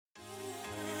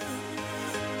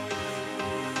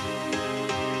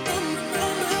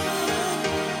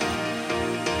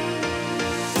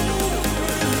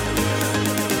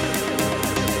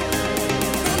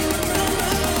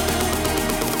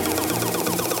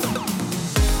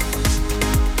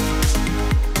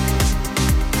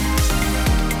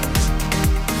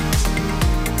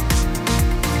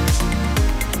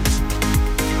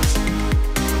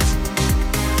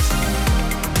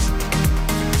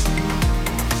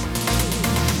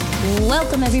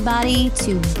Welcome, everybody,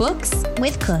 to Books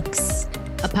with Cooks,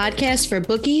 a podcast for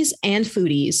bookies and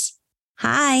foodies.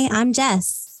 Hi, I'm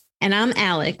Jess. And I'm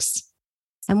Alex.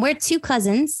 And we're two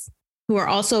cousins who are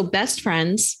also best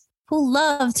friends who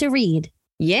love to read.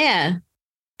 Yeah.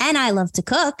 And I love to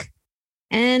cook.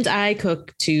 And I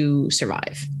cook to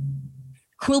survive.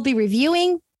 We'll be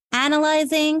reviewing,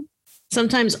 analyzing,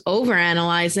 sometimes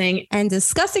overanalyzing, and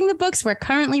discussing the books we're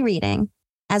currently reading,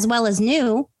 as well as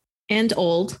new and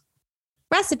old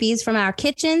recipes from our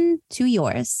kitchen to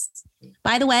yours.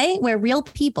 By the way, we're real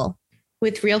people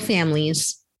with real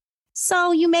families.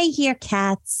 So you may hear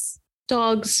cats,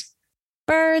 dogs,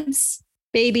 birds,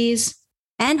 babies,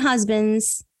 and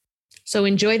husbands. So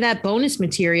enjoy that bonus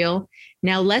material.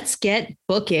 Now let's get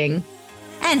booking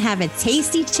and have a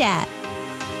tasty chat.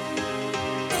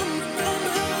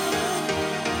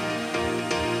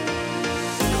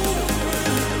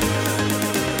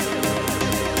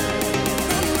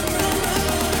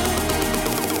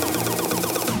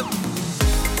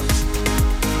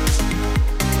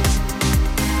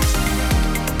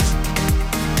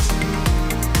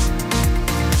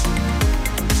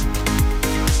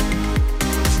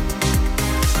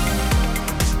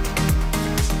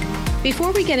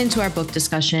 Before we get into our book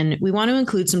discussion, we want to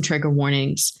include some trigger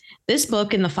warnings. This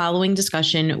book and the following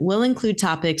discussion will include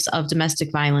topics of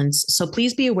domestic violence, so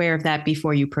please be aware of that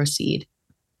before you proceed.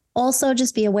 Also,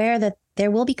 just be aware that there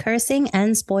will be cursing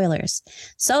and spoilers.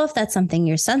 So if that's something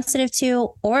you're sensitive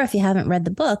to, or if you haven't read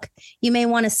the book, you may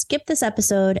want to skip this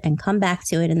episode and come back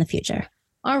to it in the future.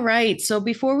 All right. So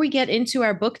before we get into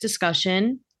our book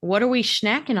discussion, what are we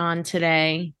snacking on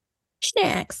today?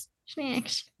 Snacks.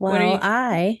 Well,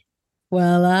 I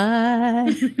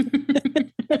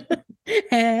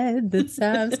had the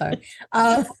time. Sorry.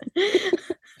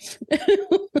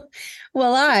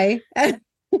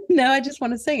 Now I just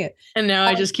want to sing it. And now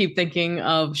I just keep thinking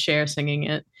of Cher singing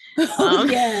it.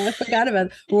 Yeah, I forgot about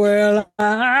it. Well,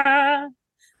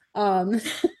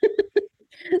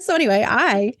 So anyway,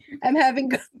 I am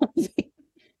having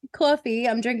coffee.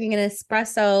 I'm drinking an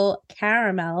espresso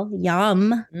caramel.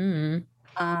 Yum.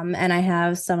 And I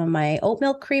have some of my oat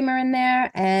milk creamer in there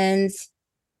and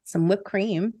some whipped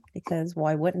cream, because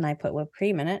why wouldn't I put whipped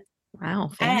cream in it?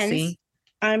 Wow, fancy.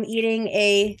 And I'm eating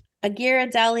a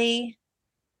Ghirardelli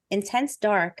Intense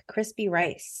Dark Crispy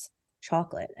Rice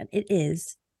chocolate, and it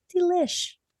is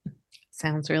delish.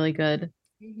 Sounds really good.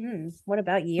 Mm-hmm. What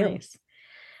about you? Nice.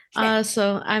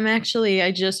 So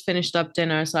I just finished up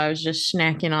dinner, so I was just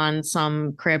snacking on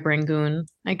some crab rangoon.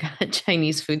 I got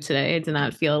Chinese food today. I did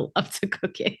not feel up to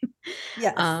cooking.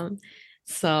 Yes.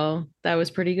 So that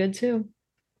was pretty good too.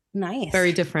 Nice.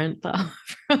 Very different though.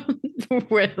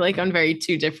 We're like on very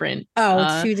two different.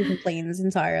 Two different planes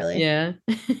entirely. Yeah.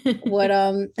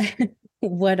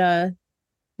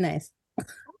 Nice.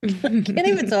 I can't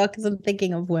even talk because I'm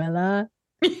thinking of Wella.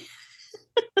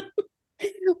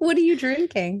 What are you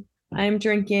drinking? I'm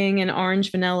drinking an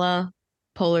orange vanilla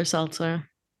polar seltzer.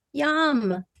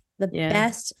 Yum. The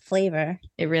best flavor.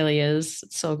 It really is.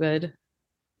 It's so good.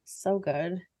 So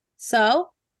good. So,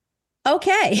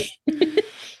 okay.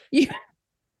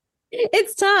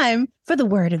 It's time for the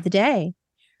word of the day.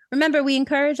 Remember, we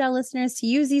encourage our listeners to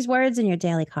use these words in your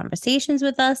daily conversations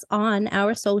with us on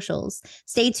our socials.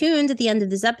 Stay tuned at the end of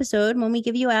this episode when we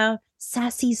give you our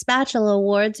Sassy Spatula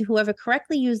Award to whoever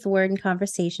correctly used the word in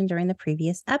conversation during the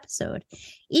previous episode.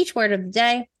 Each word of the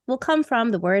day will come from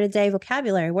the Word of the Day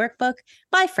Vocabulary Workbook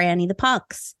by Franny the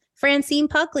Punks. Francine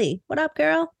Puckley, what up,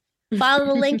 girl? Follow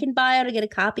the link in bio to get a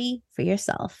copy for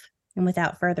yourself. And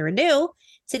without further ado,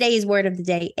 today's word of the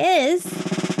day is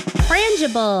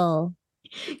frangible.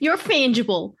 You're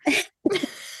frangible.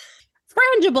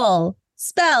 Frangible,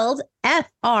 spelled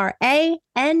Frangible,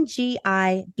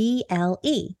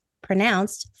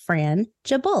 pronounced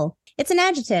frangible. It's an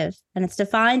adjective, and it's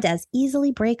defined as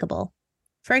easily breakable.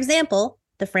 For example,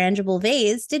 the frangible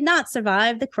vase did not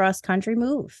survive the cross-country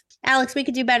move. Alex, we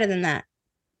could do better than that.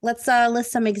 Let's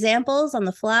list some examples on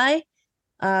the fly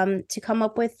to come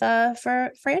up with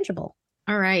for frangible.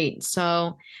 All right.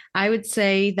 So I would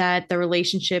say that the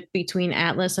relationship between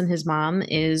Atlas and his mom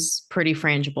is pretty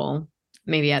frangible,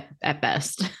 maybe at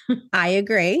best. I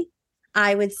agree.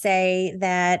 I would say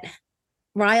that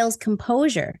Ryle's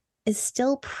composure is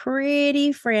still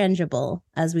pretty frangible,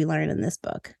 as we learn in this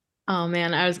book. Oh,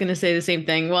 man, I was going to say the same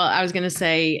thing. Well, I was going to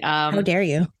say... how dare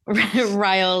you?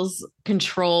 Ryle's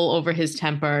control over his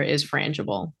temper is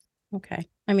frangible. Okay.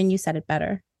 I mean, you said it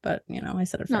better, but, I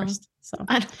said it first. So,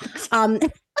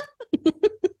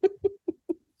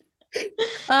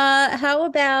 how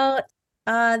about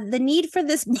the need for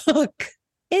this book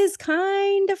is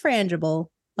kind of frangible.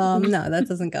 No, that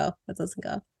doesn't go.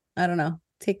 I don't know.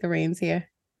 Take the reins here.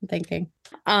 I'm thinking.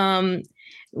 Um,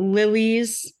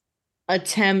 Lily's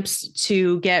attempts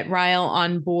to get Ryle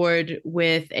on board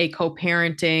with a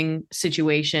co-parenting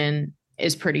situation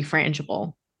is pretty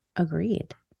frangible.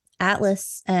 Agreed.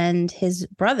 Atlas and his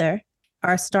brother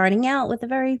are starting out with a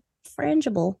very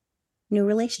frangible new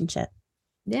relationship.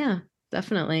 Yeah,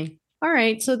 definitely. All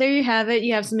right, so there you have it.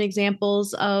 You have some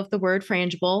examples of the word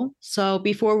frangible. So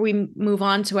before we move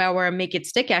on to our make it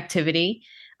stick activity,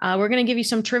 we're going to give you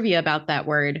some trivia about that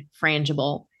word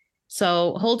frangible.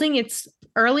 So, holding its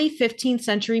early 15th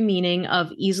century meaning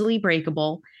of easily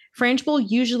breakable, frangible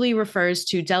usually refers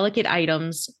to delicate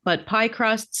items, but pie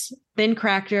crusts, thin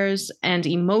crackers, and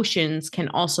emotions can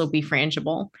also be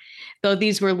frangible, though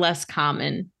these were less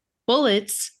common.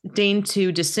 Bullets, deigned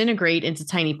to disintegrate into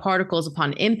tiny particles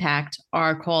upon impact,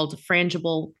 are called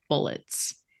frangible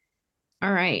bullets.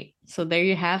 All right, so there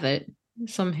you have it.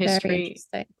 Some history,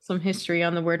 some history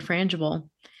on the word frangible.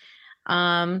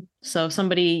 So if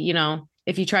somebody,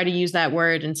 if you try to use that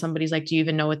word and somebody's like, do you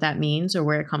even know what that means or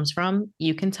where it comes from?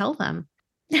 You can tell them.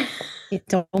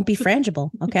 Don't be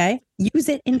frangible, okay? Use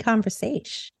it in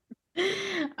conversation.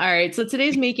 All right. So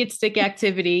today's Make It Stick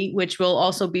activity, which will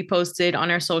also be posted on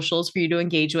our socials for you to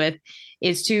engage with,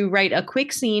 is to write a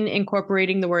quick scene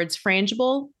incorporating the words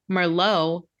frangible,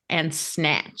 merlot, and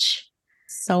snatch.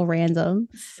 So random.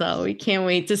 So we can't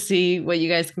wait to see what you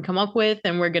guys can come up with.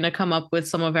 And we're going to come up with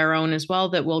some of our own as well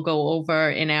that we'll go over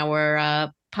in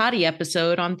our potty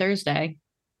episode on Thursday.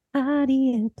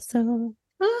 Potty episode.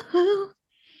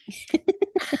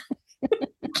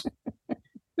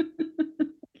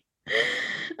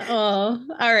 Oh,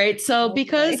 all right. So,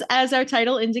 because as our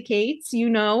title indicates,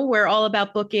 we're all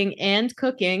about booking and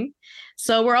cooking.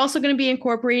 So, we're also going to be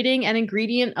incorporating an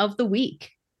ingredient of the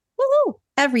week. Woo-hoo!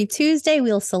 Every Tuesday,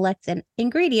 we'll select an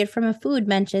ingredient from a food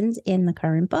mentioned in the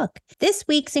current book. This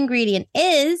week's ingredient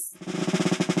is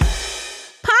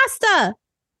pasta.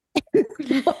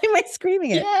 Why am I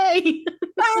screaming it? Yay!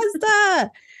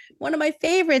 Pasta! One of my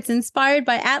favorites, inspired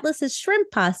by Atlas's shrimp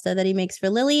pasta that he makes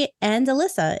for Lily and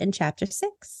Alyssa in chapter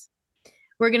 6.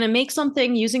 We're going to make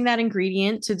something using that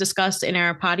ingredient to discuss in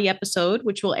our potty episode,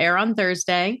 which will air on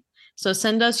Thursday. So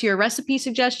send us your recipe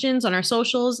suggestions on our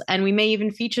socials, and we may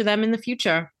even feature them in the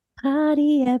future.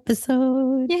 Potty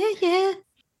episode. Yeah.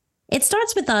 It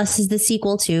Starts With Us is the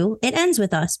sequel to It Ends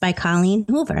With Us by Colleen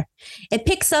Hoover. It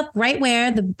picks up right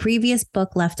where the previous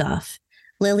book left off.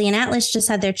 Lily and Atlas just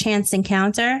had their chance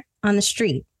encounter on the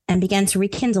street and began to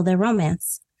rekindle their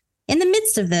romance. In the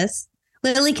midst of this,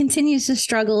 Lily continues to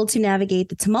struggle to navigate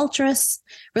the tumultuous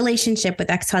relationship with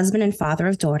ex-husband and father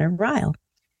of daughter, Ryle.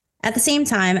 At the same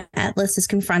time, Atlas is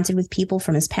confronted with people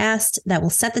from his past that will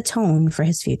set the tone for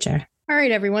his future. All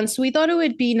right, everyone. So we thought it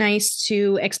would be nice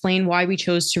to explain why we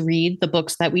chose to read the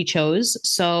books that we chose.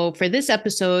 So for this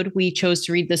episode, we chose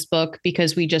to read this book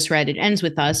because we just read It Ends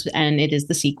With Us, and it is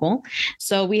the sequel.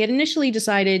 So we had initially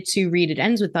decided to read It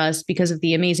Ends With Us because of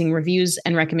the amazing reviews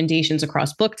and recommendations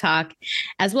across Book Talk,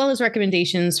 as well as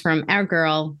recommendations from our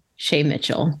girl, Shay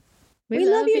Mitchell. We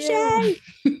love you, Shay.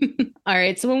 All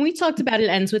right. So when we talked about It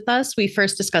Ends With Us, we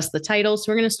first discussed the title.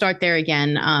 So we're going to start there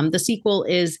again. The sequel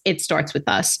is It Starts With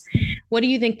Us. What do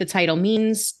you think the title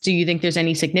means? Do you think there's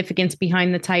any significance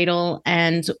behind the title?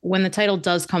 And when the title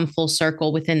does come full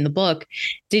circle within the book,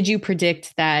 did you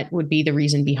predict that would be the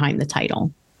reason behind the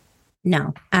title?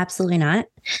 No, absolutely not.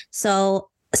 So,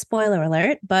 spoiler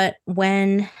alert, but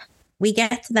when we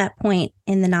get to that point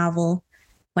in the novel,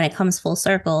 when it comes full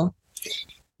circle,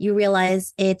 you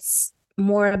realize it's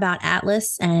more about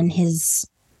Atlas and his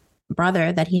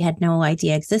brother that he had no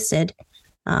idea existed,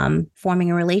 forming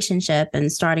a relationship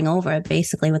and starting over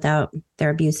basically without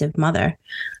their abusive mother.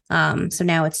 So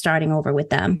now it's starting over with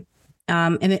them.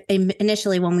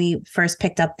 Initially, when we first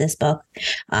picked up this book,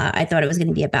 I thought it was going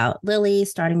to be about Lily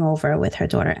starting over with her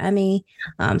daughter, Emmy,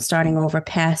 starting over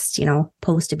past,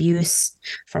 post-abuse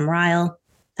from Ryle.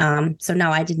 So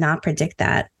no, I did not predict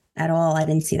that at all. I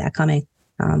didn't see that coming.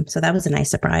 So that was a nice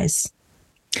surprise.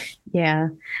 Yeah,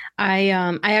 I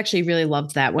actually really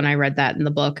loved that when I read that in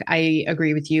the book. I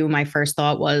agree with you. My first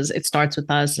thought was It Starts With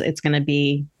Us. It's going to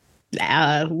be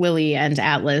Lily and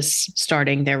Atlas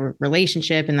starting their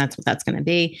relationship, and that's what that's going to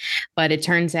be. But it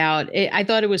turns out, I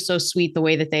thought it was so sweet the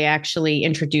way that they actually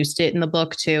introduced it in the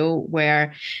book too,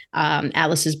 where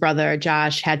Atlas's brother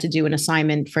Josh had to do an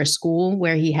assignment for school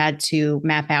where he had to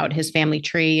map out his family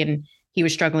tree, and he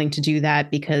was struggling to do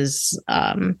that because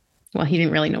he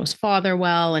didn't really know his father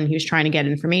well, and he was trying to get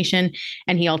information.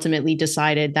 And he ultimately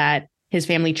decided that his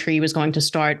family tree was going to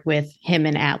start with him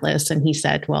and Atlas. And he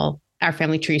said, well, our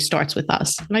family tree starts with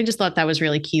us. And I just thought that was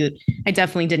really cute. I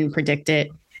definitely didn't predict it.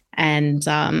 And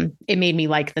it made me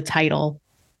like the title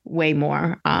way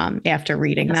more after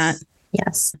reading that.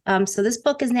 Yes. So this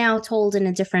book is now told in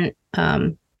a different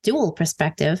dual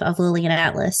perspective of Lily and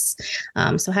Atlas.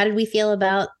 So how did we feel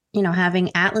about, having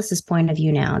Atlas's point of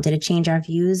view now? Did it change our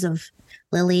views of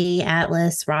Lily,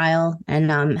 Atlas, Ryle?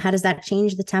 And how does that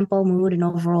change the tempo, mood, and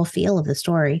overall feel of the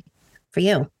story for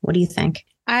you? What do you think?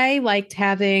 I liked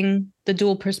having the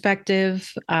dual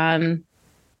perspective.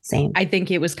 Same. I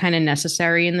think it was kind of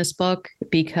necessary in this book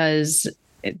because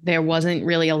there wasn't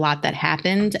really a lot that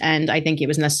happened. And I think it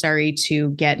was necessary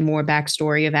to get more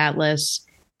backstory of Atlas.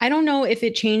 I don't know if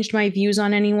it changed my views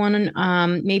on anyone,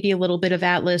 maybe a little bit of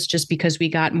Atlas, just because we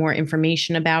got more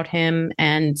information about him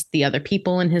and the other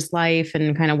people in his life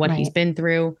and kind of what he's been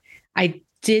through. I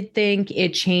did think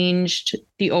it changed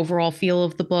the overall feel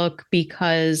of the book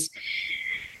because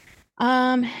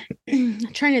I'm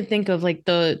trying to think of like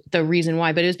the reason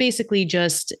why, but it was basically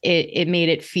just it made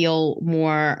it feel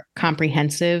more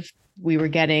comprehensive. We were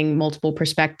getting multiple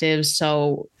perspectives.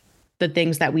 So the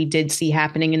things that we did see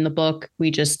happening in the book,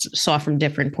 we just saw from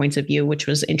different points of view, which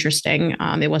was interesting.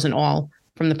 It wasn't all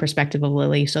from the perspective of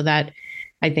Lily. So that,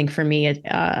 I think for me, it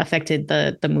affected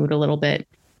the mood a little bit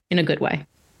in a good way.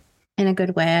 In a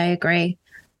good way, I agree.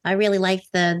 I really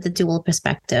liked the dual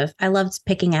perspective. I loved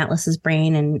picking Atlas's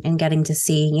brain and getting to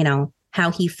see,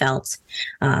 how he felt,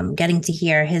 getting to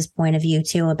hear his point of view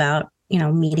too about,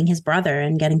 meeting his brother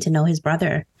and getting to know his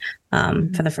brother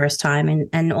for the first time.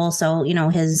 And also,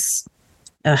 his,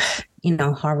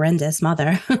 horrendous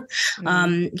mother,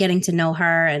 getting to know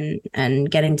her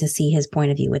and getting to see his point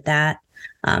of view with that.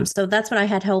 So that's what I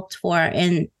had hoped for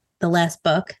in the last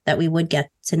book, that we would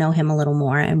get to know him a little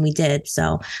more, and we did.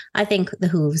 So I think the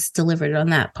Hooves delivered on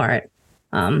that part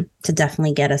to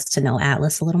definitely get us to know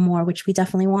Atlas a little more, which we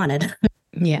definitely wanted.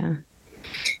 Yeah.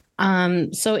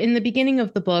 So in the beginning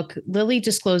of the book, Lily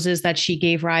discloses that she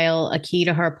gave Ryle a key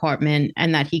to her apartment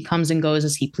and that he comes and goes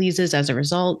as he pleases as a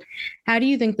result. How do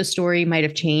you think the story might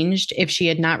have changed if she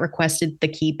had not requested the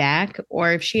key back,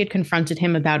 or if she had confronted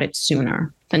him about it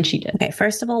sooner than she did? Okay,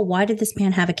 first of all, why did this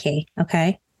man have a key?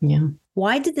 Okay. Yeah.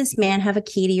 Why did this man have a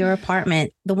key to your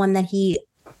apartment? The one that he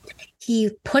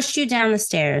pushed you down the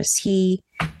stairs. He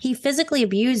physically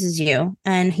abuses you,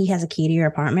 and he has a key to your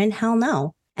apartment? Hell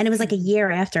no. And it was like a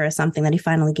year after or something that he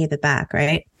finally gave it back,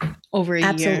 right? Over a year.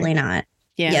 Absolutely not.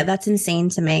 Yeah, that's insane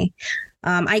to me.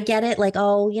 I get it. Like,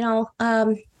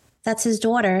 that's his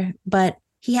daughter, but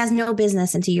he has no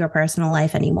business into your personal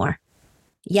life anymore.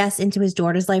 Yes, into his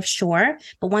daughter's life, sure.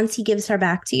 But once he gives her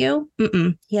back to you,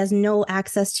 he has no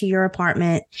access to your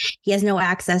apartment. He has no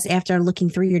access after looking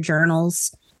through your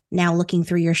journals, now looking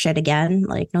through your shit again.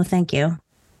 Like, no, thank you.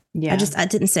 Yeah. It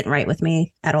didn't sit right with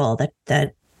me at all that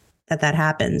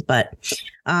happens. But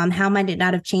how might it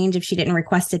not have changed if she didn't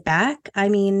request it back? I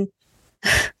mean,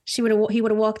 he would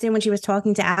have walked in when she was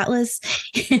talking to Atlas.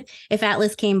 If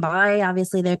Atlas came by,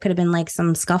 obviously there could have been like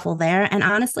some scuffle there. And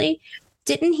honestly,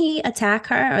 didn't he attack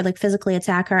her or like physically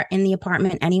attack her in the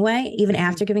apartment anyway, even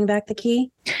after giving back the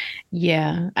key?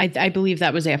 Yeah, I believe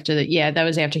that was after that. Yeah, that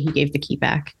was after he gave the key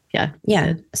back. Yeah.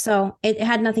 Yeah. So it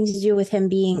had nothing to do with him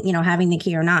being, having the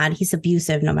key or not. He's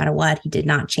abusive no matter what. He did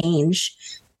not change.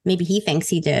 Maybe he thinks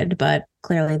he did, but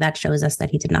clearly that shows us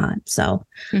that he did not. So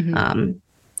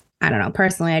I don't know.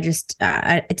 Personally, I just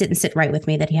it didn't sit right with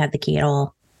me that he had the key at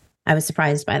all. I was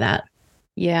surprised by that.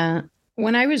 Yeah.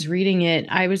 When I was reading it,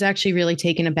 I was actually really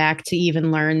taken aback to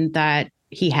even learn that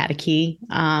he had a key.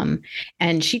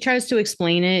 And she tries to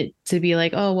explain it to be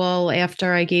like, oh, well,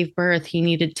 after I gave birth, he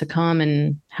needed to come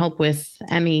and help with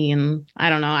Emmy. And I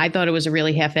don't know. I thought it was a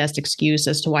really half-assed excuse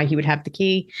as to why he would have the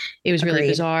key. It was really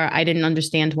bizarre. I didn't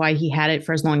understand why he had it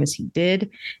for as long as he did.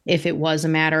 If it was a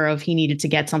matter of he needed to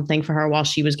get something for her while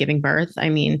she was giving birth. I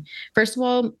mean, first of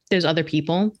all, there's other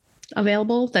people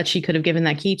available that she could have given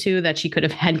that key to, that she could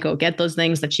have had go get those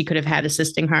things, that she could have had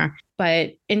assisting her.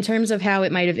 But in terms of how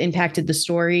it might have impacted the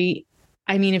story,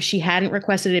 I mean, if she hadn't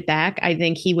requested it back, I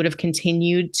think he would have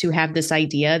continued to have this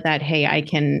idea that, hey,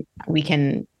 we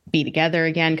can be together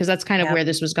again. Cause that's kind of where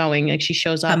this was going. Like she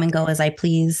shows up. Come and go as I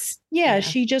please. Yeah,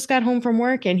 she just got home from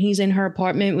work and he's in her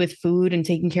apartment with food and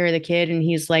taking care of the kid. And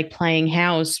he's like playing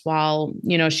house while,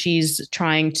 she's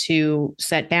trying to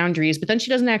set boundaries, but then she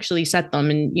doesn't actually set them.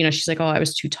 And, she's like, oh, I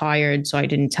was too tired. So I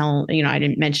didn't I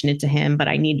didn't mention it to him, but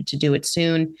I needed to do it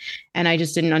soon. And I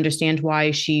just didn't understand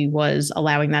why she was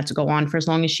allowing that to go on for as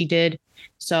long as she did.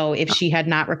 So if she had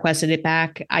not requested it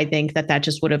back, I think that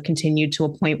just would have continued to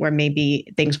a point where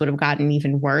maybe things would have gotten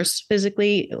even worse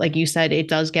physically. Like you said, it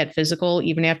does get physical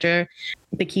even after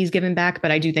the key's given back, but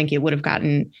I do think it would have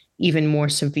gotten even more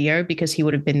severe because he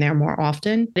would have been there more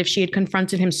often. If she had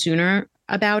confronted him sooner,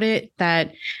 about it,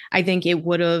 that I think it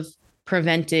would have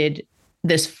prevented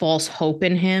this false hope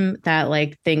in him that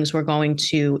like things were going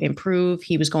to improve.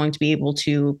 He was going to be able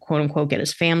to, quote unquote, get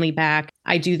his family back.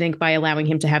 I do think by allowing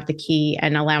him to have the key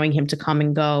and allowing him to come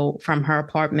and go from her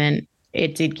apartment,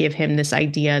 it did give him this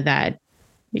idea that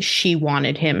she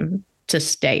wanted him to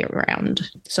stay around.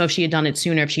 So if she had done it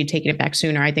sooner, if she had taken it back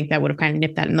sooner, I think that would have kind of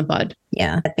nipped that in the bud.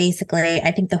 Yeah. Basically,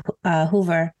 I think the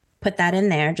Hoover put that in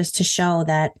there just to show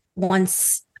that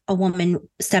once a woman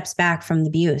steps back from the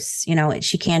abuse, you know,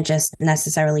 she can't just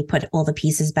necessarily put all the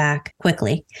pieces back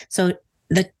quickly. So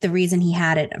the reason he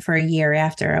had it for a year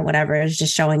after or whatever is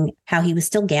just showing how he was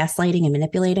still gaslighting and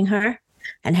manipulating her,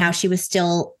 and how she was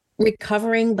still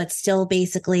recovering, but still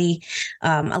basically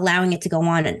allowing it to go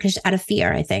on because out of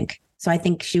fear, I think. So I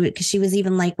think she was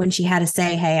even like when she had to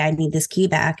say, hey, I need this key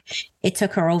back. It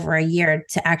took her over a year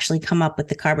to actually come up with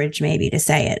the courage maybe to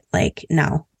say it. Like,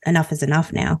 no, enough is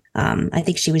enough now. I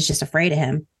think she was just afraid of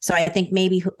him. So I think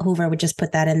maybe Hoover would just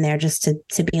put that in there just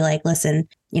to be like, listen,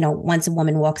 you know, once a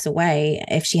woman walks away,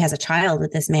 if she has a child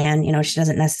with this man, you know, she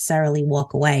doesn't necessarily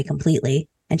walk away completely,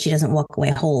 and she doesn't walk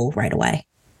away whole right away.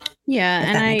 Yeah.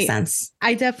 And that makes sense.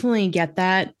 I definitely get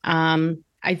that.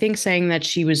 I think saying that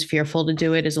she was fearful to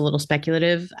do it is a little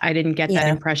speculative. I didn't get that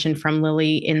impression from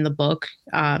Lily in the book.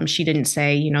 She didn't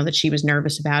say, you know, that she was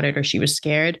nervous about it or she was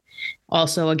scared.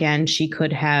 Also, again, she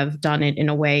could have done it in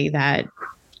a way that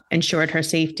ensured her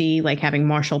safety, like having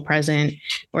Marshall present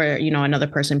or, you know, another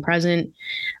person present.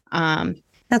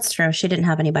 That's true. She didn't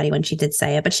have anybody when she did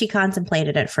say it, but she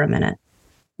contemplated it for a minute.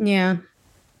 Yeah.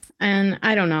 And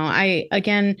I don't know.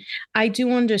 I do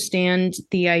understand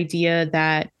the idea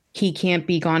that he can't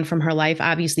be gone from her life.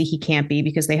 Obviously, he can't be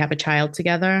because they have a child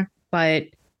together. But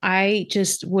I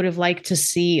just would have liked to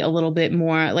see a little bit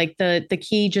more. Like the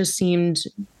key just seemed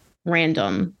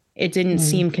random. It didn't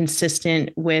seem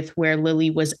consistent with where Lily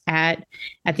was at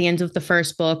the end of the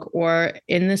first book or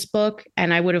in this book.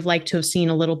 And I would have liked to have seen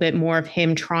a little bit more of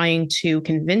him trying to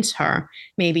convince her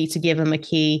maybe to give him a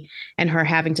key, and her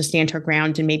having to stand her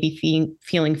ground and maybe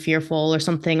feeling fearful or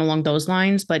something along those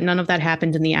lines. But none of that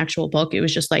happened in the actual book. It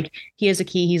was just like, he has a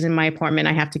key. He's in my apartment.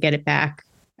 I have to get it back.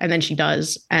 And then she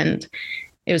does. And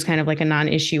it was kind of like a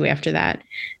non-issue after that.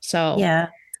 So yeah.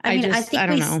 I mean, I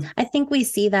don't know. I think we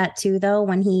see that too, though,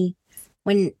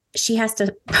 when she has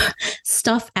to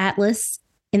stuff Atlas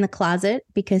in the closet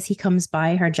because he comes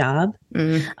by her job.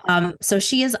 So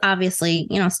she is obviously,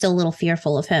 you know, still a little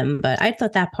fearful of him, but I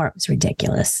thought that part was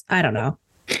ridiculous. I don't know.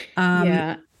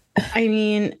 Yeah. I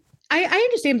mean, I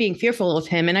understand being fearful of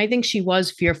him, and I think she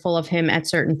was fearful of him at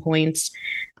certain points.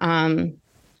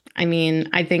 I mean,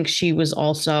 I think she was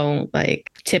also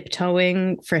like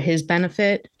tiptoeing for his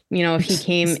benefit. You know, if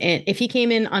he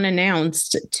came in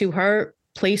unannounced to her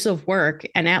place of work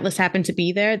and Atlas happened to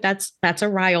be there, that's a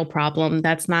Ryle problem.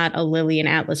 That's not a Lily and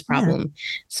Atlas problem. Yeah.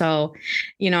 So,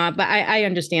 you know, but I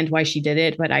understand why she did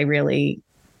it, but I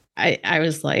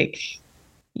was like,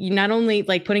 you not only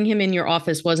like putting him in your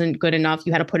office wasn't good enough.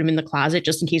 You had to put him in the closet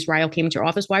just in case Ryle came into your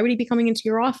office. Why would he be coming into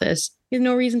your office? He has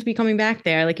no reason to be coming back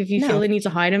there. Like if you feel the need to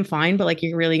hide him, fine. But like,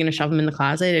 you're really going to shove him in the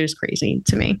closet. It was crazy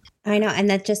to me. I know. And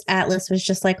that just Atlas was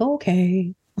just like,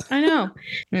 okay. I know.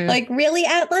 Like, really,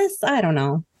 Atlas? I don't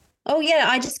know. Oh, yeah,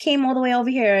 I just came all the way over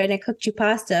here and I cooked you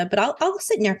pasta, but I'll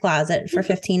sit in your closet for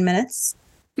 15 minutes.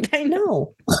 I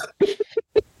know.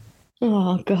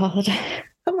 Oh, God.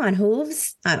 Come on,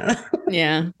 Hooves. I don't know.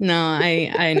 Yeah, no,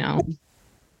 I know.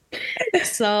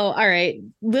 So, all right.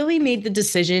 Lily made the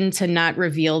decision to not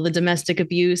reveal the domestic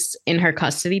abuse in her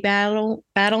custody battle,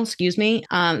 excuse me.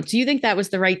 Do you think that was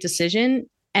the right decision?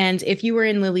 And if you were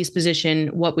in Lily's position,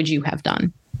 what would you have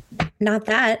done? Not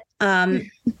that.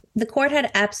 The court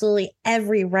had absolutely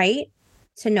every right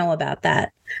to know about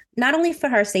that, not only for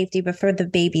her safety, but for the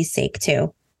baby's sake,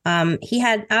 too. He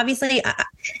had obviously,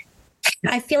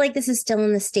 I feel like this is still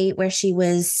in the state where she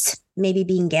was maybe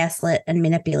being gaslit and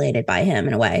manipulated by him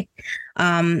in a way.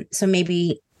 So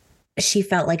maybe she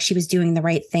felt like she was doing the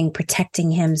right thing,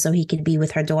 protecting him so he could be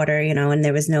with her daughter, you know, and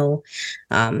there was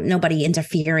nobody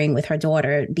interfering with her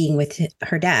daughter being with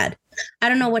her dad. I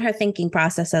don't know what her thinking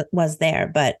process was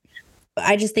there, but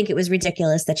I just think it was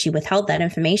ridiculous that she withheld that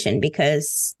information,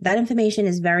 because that information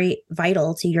is very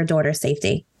vital to your daughter's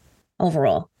safety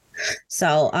overall.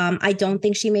 So I don't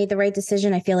think she made the right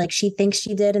decision. I feel like she thinks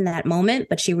she did in that moment,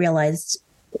 but she realized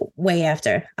way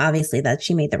after, obviously, that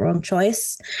she made the wrong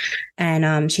choice.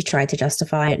 And she tried to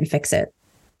justify it and fix it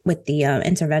with the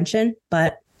intervention.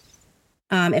 But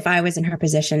if I was in her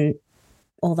position,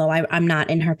 although I'm not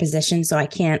in her position, so I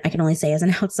can only say as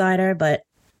an outsider, but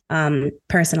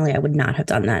personally, I would not have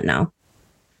done that. No.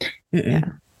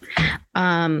 Yeah.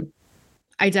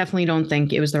 I definitely don't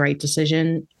think it was the right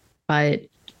decision, but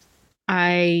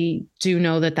I do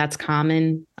know that that's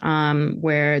common,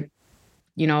 where,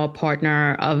 a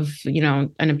partner of,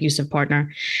 an abusive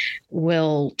partner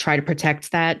will try to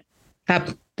protect that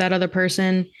other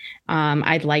person.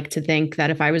 I'd like to think that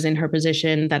if I was in her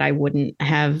position, that I wouldn't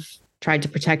have tried to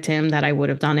protect him, that I would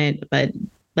have done it. But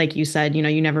like you said,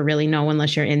 you never really know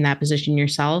unless you're in that position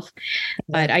yourself. Exactly.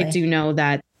 But I do know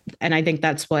that, and I think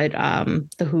that's what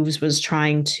the Hooves was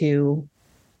trying to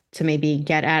maybe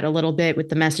get at a little bit with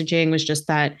the messaging, was just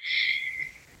that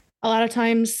a lot of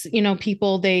times,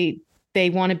 people, they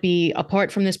want to be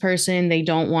apart from this person. They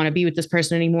don't want to be with this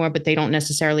person anymore, but they don't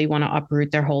necessarily want to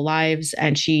uproot their whole lives.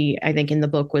 And she, I think in the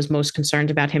book, was most concerned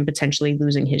about him potentially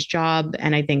losing his job.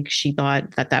 And I think she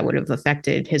thought that that would have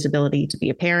affected his ability to be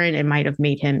a parent. It might have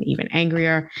made him even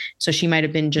angrier. So she might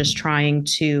have been just trying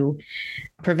to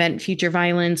prevent future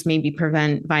violence, maybe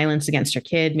prevent violence against her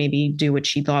kid, maybe do what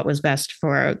she thought was best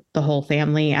for the whole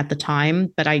family at the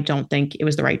time. But I don't think it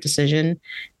was the right decision.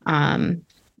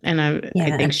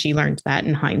 I think she learned that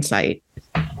in hindsight.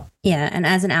 Yeah. And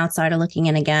as an outsider looking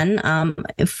in again,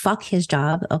 fuck his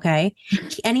job. Okay.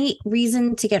 Any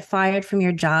reason to get fired from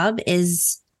your job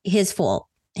is his fault.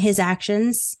 His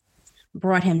actions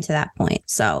brought him to that point.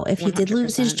 So if he 100%. Did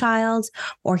lose his child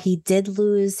or he did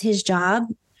lose his job,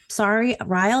 sorry,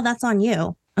 Ryle, that's on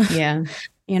you. Yeah.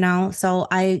 So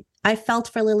I felt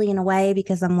for Lily in a way,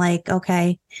 because I'm like,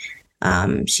 okay,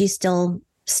 she's still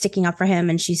sticking up for him,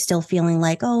 and she's still feeling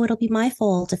like, oh, it'll be my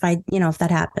fault if if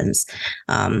that happens.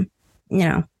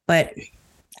 But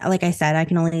like I said, I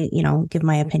can only, give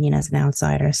my opinion as an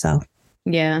outsider. So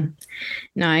yeah,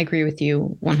 no, I agree with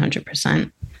you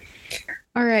 100%.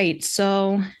 All right.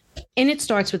 So in It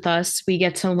Starts With Us, we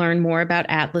get to learn more about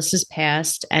Atlas's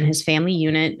past and his family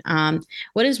unit.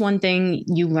 What is one thing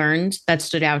you learned that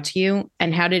stood out to you,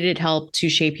 and how did it help to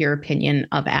shape your opinion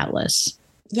of Atlas?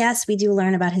 Yes, we do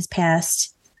learn about his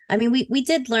past. I mean, we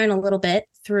did learn a little bit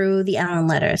through the Allen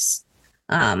letters,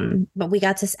 but we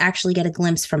got to actually get a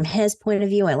glimpse from his point of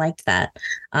view. I liked that.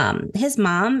 His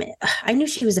mom, I knew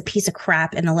she was a piece of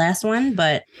crap in the last one,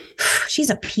 but she's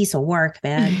a piece of work,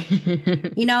 man.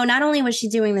 Not only was she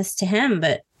doing this to him,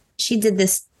 but she did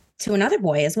this to another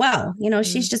boy as well.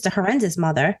 She's just a horrendous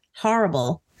mother,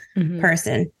 horrible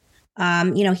person.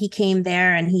 He came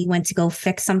there and he went to go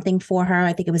fix something for her.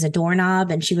 I think it was a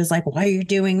doorknob. And she was like, why are you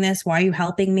doing this? Why are you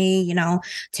helping me?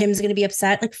 Tim's going to be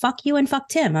upset. Like, fuck you and fuck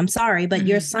Tim. I'm sorry, but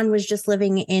your son was just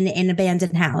living in an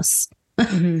abandoned house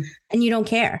and you don't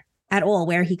care at all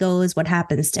where he goes, what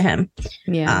happens to him.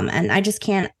 Yeah. And I just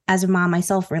can't, as a mom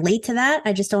myself, relate to that.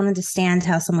 I just don't understand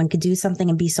how someone could do something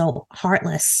and be so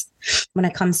heartless when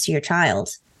it comes to your child.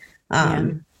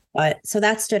 But so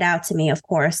that stood out to me, of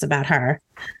course, about her.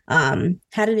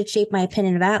 How did it shape my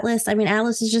opinion of Atlas? I mean,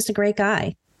 Atlas is just a great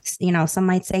guy. Some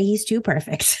might say he's too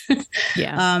perfect.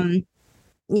 Yeah.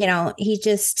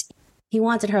 He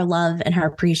wanted her love and her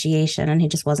appreciation, and he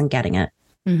just wasn't getting it.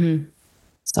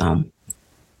 So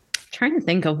trying to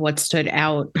think of what stood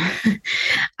out.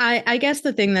 I guess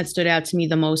the thing that stood out to me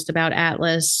the most about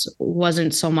Atlas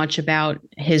wasn't so much about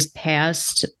his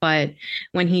past, but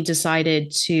when he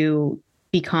decided to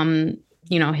become,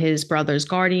 his brother's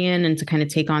guardian and to kind of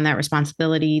take on that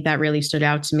responsibility, that really stood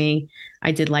out to me.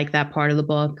 I did like that part of the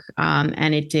book.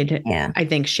 And it did, I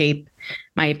think, shape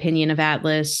my opinion of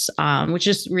Atlas, which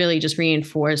just really just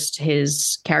reinforced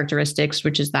his characteristics,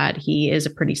 which is that he is a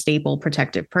pretty stable,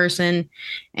 protective person.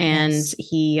 And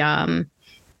he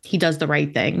does the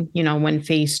right thing, when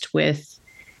faced with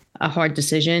a hard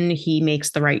decision, he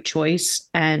makes the right choice.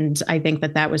 And I think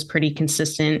that was pretty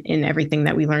consistent in everything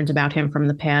that we learned about him from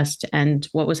the past and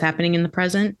what was happening in the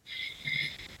present.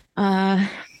 I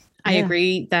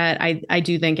agree that I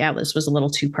do think Atlas was a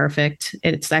little too perfect.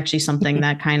 It's actually something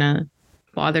that kind of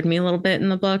bothered me a little bit in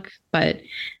the book, but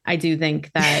I do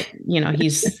think that,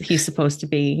 he's supposed to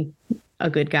be a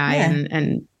good guy,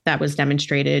 and that was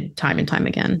demonstrated time and time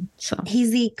again. So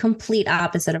he's the complete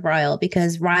opposite of Ryle,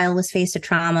 because Ryle was faced with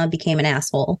trauma, became an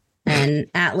asshole, and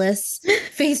Atlas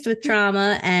faced with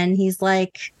trauma, and he's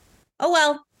like, oh,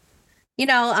 well,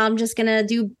 I'm just going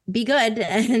to be good.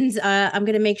 And I'm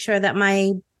going to make sure that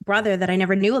my brother that I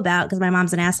never knew about, because my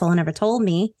mom's an asshole and never told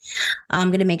me, I'm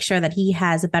going to make sure that he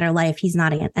has a better life. He's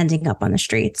not ending up on the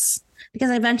streets.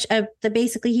 Because eventually,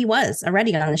 basically he was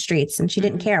already on the streets, and she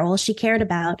didn't care. All she cared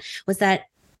about was that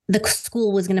the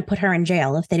school was going to put her in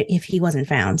jail if he wasn't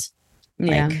found.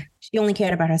 Yeah. She only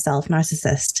cared about herself,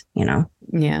 narcissist,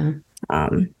 Yeah.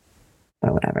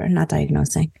 But whatever, not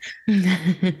diagnosing.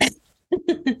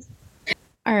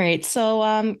 All right.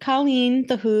 So Colleen,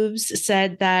 the Hooves,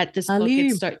 said that this book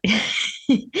Ali.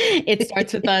 it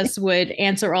starts with us would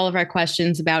answer all of our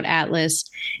questions about Atlas.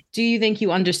 Do you think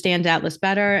you understand Atlas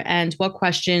better? And what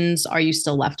questions are you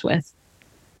still left with?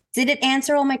 Did it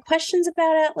answer all my questions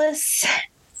about Atlas?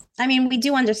 I mean, we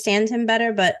do understand him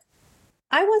better, but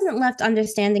I wasn't left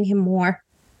understanding him more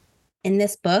in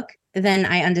this book than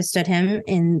I understood him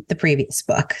in the previous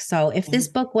book. So if this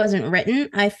book wasn't written,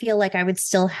 I feel like I would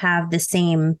still have the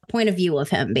same point of view of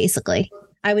him, basically.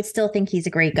 I would still think he's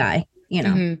a great guy,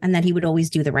 and that he would always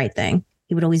do the right thing.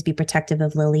 He would always be protective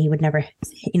of Lily. He would never,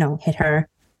 hit her.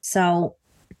 So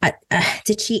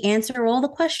did she answer all the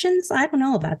questions? I don't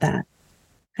know about that.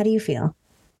 How do you feel?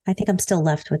 I think I'm still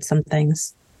left with some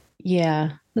things.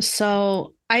 Yeah.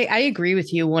 So I agree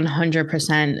with you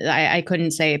 100%. I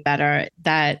couldn't say it better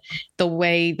that the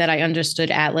way that I understood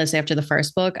Atlas after the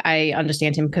first book, I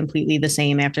understand him completely the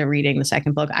same after reading the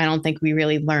second book. I don't think we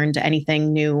really learned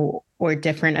anything new or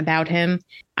different about him.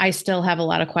 I still have a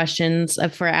lot of questions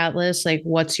for Atlas. Like,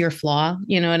 what's your flaw?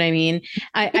 You know what I mean?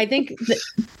 I think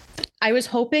I was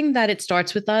hoping that It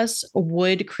Starts With Us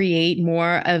would create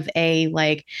more of a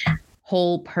like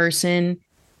whole person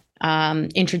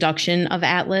introduction of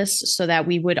Atlas so that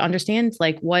we would understand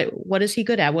like what is he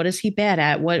good at, what is he bad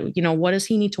at, what does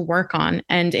he need to work on.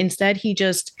 And instead I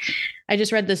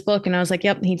just read this book and I was like,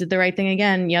 yep, he did the right thing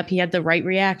again. Yep, he had the right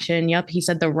reaction. Yep, he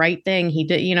said the right thing. He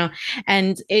did,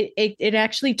 and it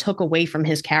actually took away from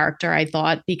his character, I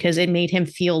thought, because it made him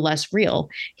feel less real.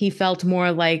 He felt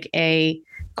more like a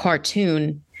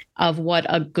cartoon of what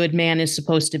a good man is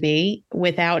supposed to be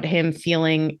without him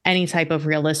feeling any type of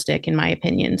realistic, in my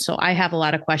opinion. So I have a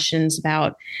lot of questions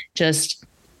about just,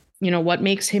 what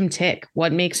makes him tick,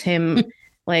 what makes him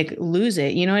like lose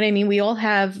it. You know what I mean? We all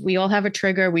have a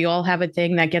trigger. We all have a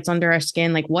thing that gets under our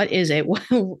skin. Like, what is it?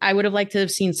 I would have liked to have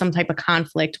seen some type of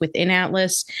conflict within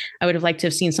Atlas. I would have liked to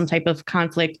have seen some type of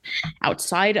conflict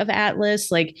outside of Atlas,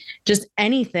 like just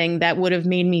anything that would have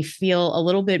made me feel a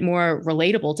little bit more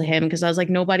relatable to him. Cause I was like,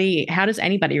 how does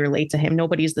anybody relate to him?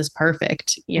 Nobody's this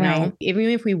perfect, Right. Even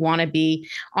if we want to be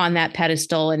on that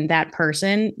pedestal and that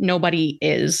person, nobody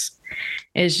is.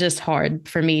 It's just hard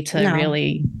for me to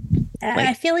really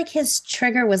I feel like his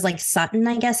trigger was like Sutton,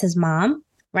 I guess, his mom,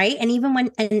 right? And even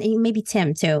and maybe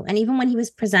Tim too. And even when he was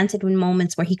presented with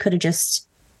moments where he could have just,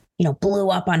 blew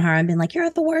up on her and been like, "You're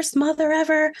the worst mother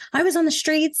ever. I was on the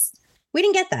streets." We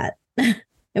didn't get that.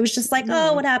 It was just like,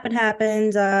 "Oh, what happened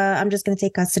happened. I'm just going to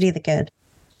take custody of the kid."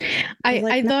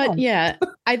 I thought, yeah,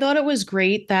 I thought it was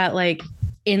great that like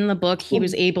in the book, he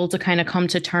was able to kind of come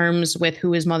to terms with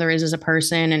who his mother is as a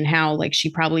person and how like she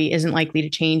probably isn't likely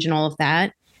to change and all of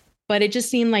that. But it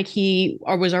just seemed like he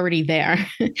was already there.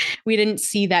 We didn't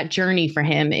see that journey for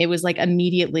him. It was like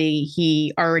immediately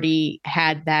he already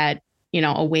had that,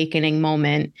 awakening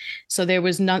moment. So there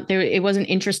was not there. It wasn't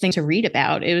interesting to read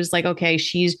about. It was like, okay,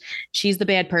 she's the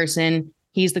bad person.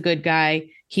 He's the good guy.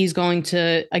 He's going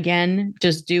to, again,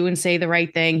 just do and say the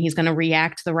right thing. He's going to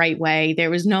react the right way. There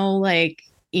was no like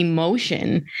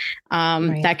emotion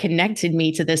that connected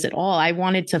me to this at all. I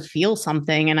wanted to feel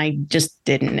something and I just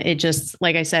didn't. It just,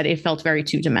 like I said, it felt very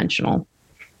two-dimensional.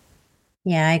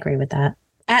 Yeah, I agree with that.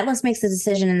 Atlas makes the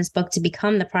decision in this book to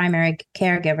become the primary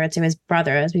caregiver to his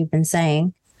brother, as we've been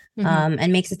saying,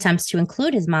 and makes attempts to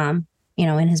include his mom,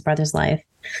 in his brother's life.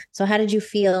 So how did you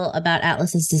feel about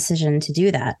Atlas's decision to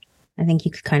do that? I think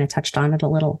you kind of touched on it a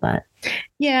little, but.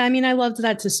 Yeah, I mean, I loved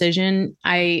that decision.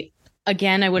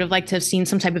 Again, I would have liked to have seen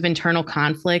some type of internal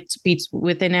conflict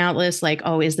within Atlas. Like,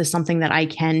 oh, is this something that I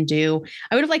can do?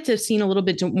 I would have liked to have seen a little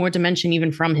bit more dimension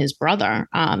even from his brother.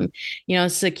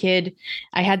 As a kid,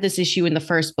 I had this issue in the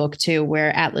first book too, where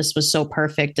Atlas was so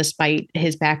perfect despite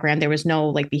his background. There was no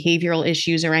like behavioral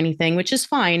issues or anything, which is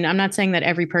fine. I'm not saying that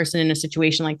every person in a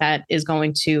situation like that is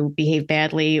going to behave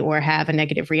badly or have a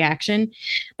negative reaction.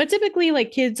 But typically, like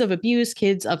kids of abuse,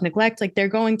 kids of neglect, like they're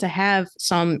going to have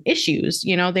some issues.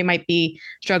 They might be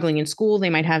struggling in school. They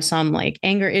might have some like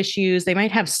anger issues. They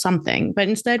might have something, but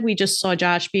instead we just saw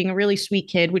Josh being a really sweet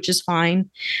kid, which is fine.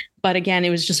 But again, it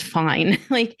was just fine.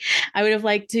 Like I would have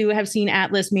liked to have seen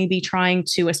Atlas maybe trying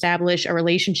to establish a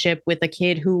relationship with a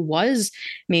kid who was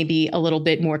maybe a little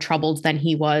bit more troubled than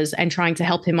he was and trying to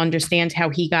help him understand how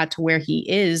he got to where he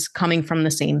is coming from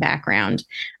the same background.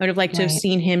 I would have liked to have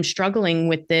seen him struggling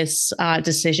with this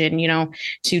decision,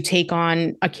 to take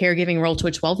on a caregiving role to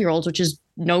a 12-year-old, which is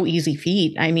no easy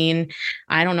feat. I mean,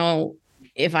 I don't know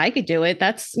if I could do it.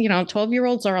 That's,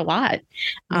 12-year-olds are a lot.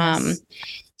 Yes.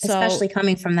 Especially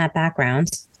coming from that background.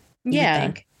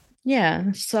 Yeah.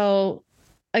 Yeah. So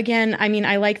again, I mean,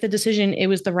 I like the decision. It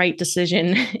was the right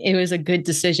decision. It was a good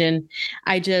decision.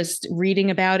 I just reading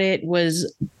about it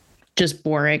was just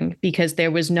boring because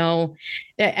there was no,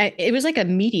 it was like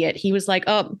immediate. He was like,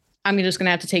 oh, I'm just going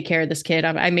to have to take care of this kid.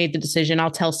 I made the decision. I'll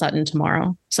tell Sutton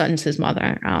tomorrow. Sutton's his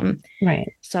mother.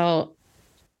 Right. So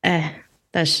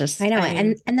that's just, I know.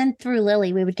 And then through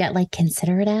Lily, we would get like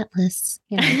considerate Atlas.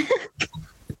 You know?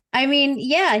 I mean,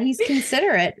 yeah, he's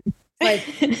considerate, but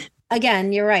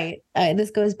again, you're right.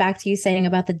 This goes back to you saying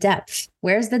about the depth.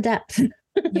 Where's the depth?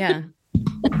 Yeah.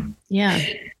 Yeah.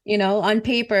 You know, on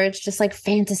paper, it's just like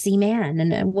fantasy man.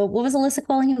 And what was Alyssa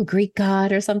calling him? Greek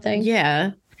god or something?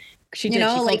 Yeah. She did. She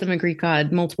called him a Greek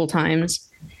god multiple times.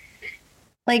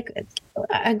 Like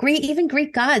even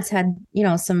Greek gods had, you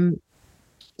know, some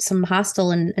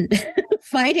hostile and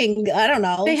fighting. I don't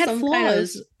know. They had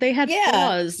flaws. They had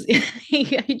flaws.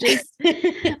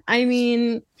 I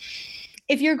mean,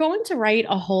 if you're going to write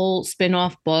a whole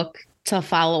spin-off book to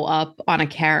follow up on a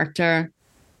character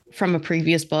from a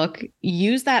previous book,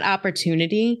 use that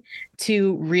opportunity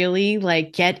to really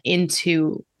like get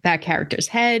into that character's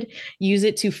head, use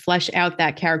it to flesh out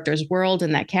that character's world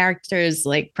and that character's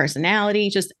like personality,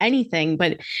 just anything.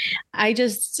 But I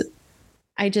just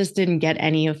didn't get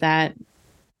any of that.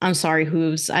 I'm sorry,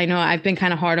 Hooves. I know I've been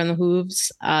kind of hard on the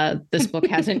Hooves. This book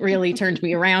hasn't really turned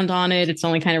me around on it. It's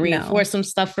only kind of reinforced some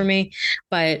stuff for me.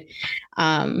 But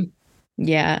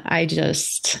yeah, I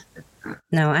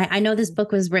know this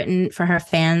book was written for her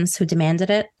fans who demanded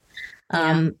it.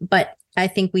 But I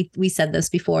think we said this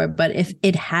before, but if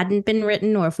it hadn't been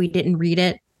written or if we didn't read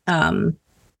it,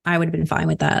 I would have been fine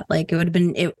with that. Like it would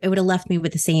have left me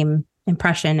with the same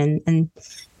impression and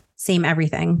same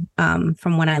everything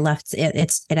from when I left.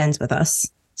 It ends with us.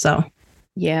 So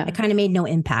yeah, it kind of made no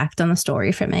impact on the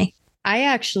story for me. I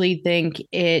actually think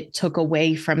it took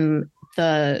away from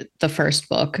the first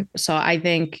book. So I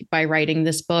think by writing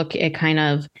this book, it kind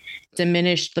of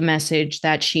diminished the message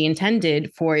that she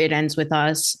intended for It Ends With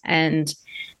Us. And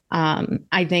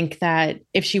I think that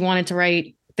if she wanted to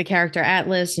write the character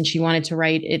Atlas and she wanted to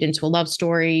write it into a love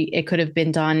story, it could have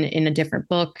been done in a different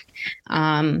book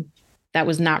that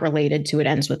was not related to It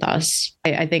Ends With Us.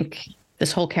 I think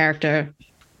this whole character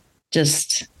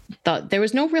just thought there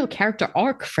was no real character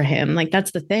arc for him. Like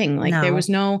that's the thing. Like there was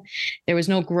no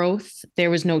growth. There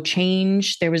was no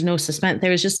change. There was no suspense. It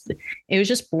was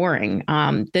just boring.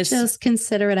 Just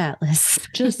consider it Atlas.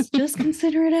 just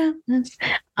consider it Atlas.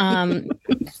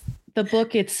 The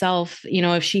book itself, you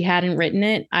know, if she hadn't written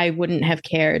it, I wouldn't have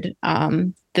cared.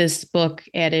 This book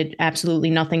added absolutely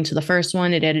nothing to the first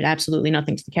one. It added absolutely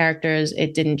nothing to the characters.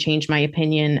 It didn't change my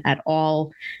opinion at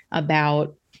all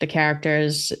about the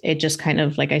characters. It just kind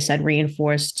of, like I said,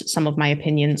 reinforced some of my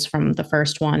opinions from the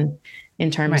first one in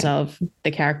terms of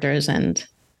the characters and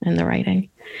the writing.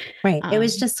 Right. It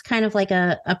was just kind of like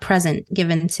a present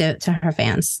given to her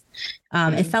fans.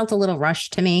 It felt a little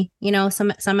rushed to me. You know,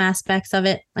 some aspects of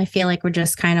it, I feel like were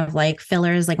just kind of like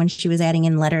fillers, like when she was adding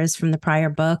in letters from the prior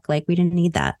book, like we didn't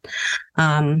need that.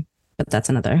 But that's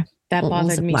another. That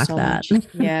bothered me so much.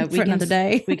 Yeah, for another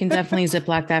day. We can definitely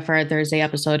ziplock that for our Thursday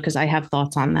episode because I have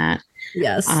thoughts on that.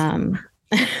 Yes.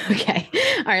 Okay.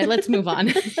 All right, let's move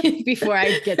on before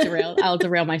I get derailed. I'll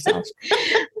derail myself.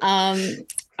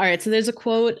 All right. So there's a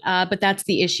quote, but that's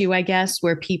the issue, I guess,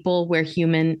 we're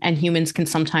human, and humans can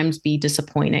sometimes be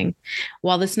disappointing.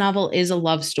 While this novel is a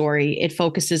love story, it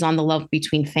focuses on the love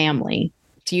between family.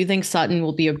 Do you think Sutton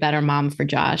will be a better mom for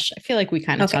Josh? I feel like we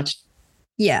kind of touched.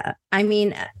 Yeah. I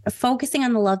mean, focusing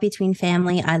on the love between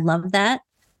family, I love that.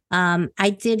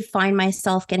 I did find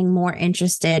myself getting more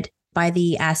interested by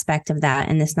the aspect of that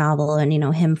in this novel and, you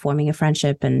know, him forming a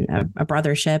friendship and a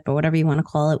brothership or whatever you want to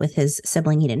call it with his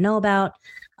sibling he didn't know about.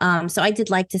 So I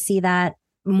did like to see that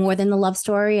more than the love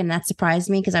story. And that surprised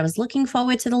me because I was looking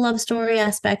forward to the love story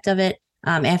aspect of it.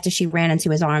 After she ran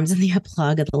into his arms in the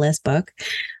epilogue of the last book.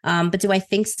 But do I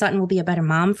think Sutton will be a better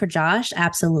mom for Josh?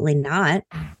 Absolutely not.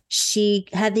 She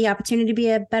had the opportunity to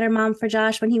be a better mom for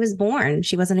Josh when he was born.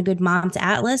 She wasn't a good mom to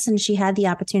Atlas, and she had the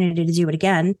opportunity to do it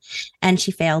again, and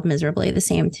she failed miserably. The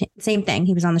same thing.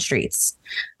 He was on the streets,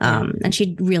 and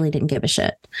she really didn't give a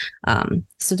shit.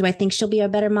 So do I think she'll be a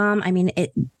better mom? I mean,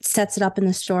 it sets it up in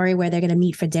the story where they're going to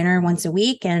meet for dinner once a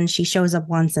week, and she shows up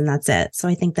once, and that's it. So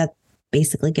I think that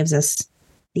basically gives us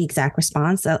the exact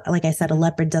response. Like I said, a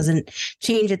leopard doesn't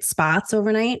change its spots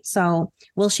overnight. So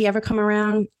will she ever come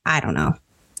around? I don't know,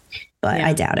 but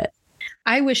I doubt it.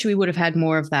 I wish we would have had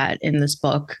more of that in this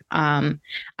book. I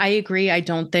agree. I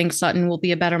don't think Sutton will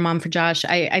be a better mom for Josh.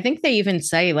 I think they even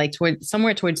say like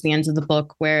somewhere towards the end of the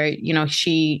book where, you know,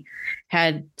 she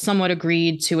had somewhat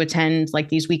agreed to attend like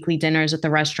these weekly dinners at the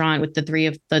restaurant with the three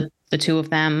of the two of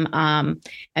them. And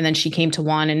then she came to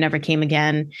one and never came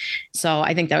again. So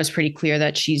I think that was pretty clear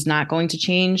that she's not going to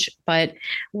change. But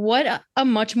what a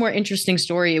much more interesting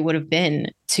story it would have been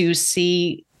to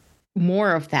see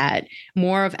more of that,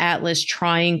 more of Atlas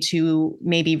trying to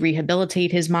maybe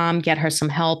rehabilitate his mom, get her some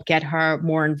help, get her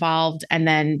more involved, and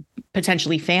then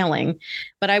potentially failing.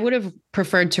 But I would have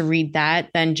preferred to read that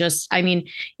than just, I mean,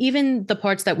 even the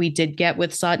parts that we did get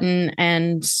with Sutton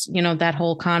and, you know, that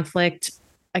whole conflict,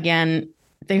 again,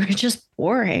 they were just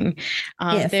boring.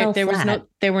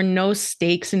 There were no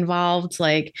stakes involved.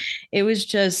 Like it was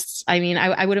just, I mean,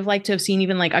 I would have liked to have seen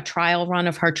even like a trial run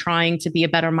of her trying to be a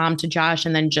better mom to Josh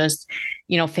and then just,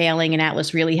 you know, failing. And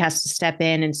Atlas really has to step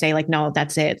in and say like, no,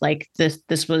 that's it. Like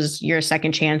this was your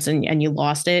second chance and you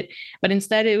lost it. But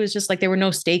instead it was just like, there were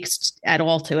no stakes at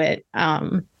all to it.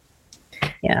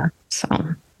 Yeah. So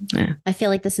yeah. I feel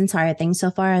like this entire thing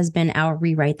so far has been our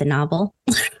rewrite the novel.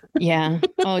 Yeah.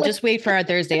 Oh, just wait for our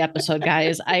Thursday episode,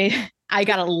 guys. I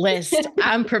got a list.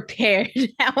 I'm prepared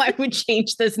how I would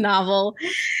change this novel.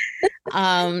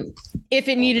 If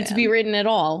it needed to be written at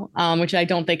all, which I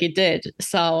don't think it did.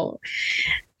 So,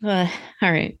 all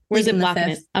right. We're zip blocking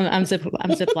it. I'm zip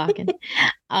blocking.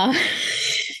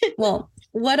 Well,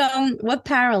 what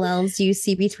parallels do you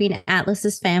see between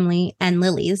Atlas's family and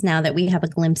Lily's now that we have a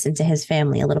glimpse into his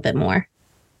family a little bit more?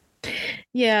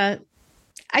 Yeah.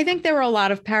 I think there were a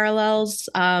lot of parallels.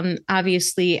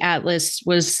 Obviously, Atlas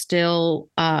was still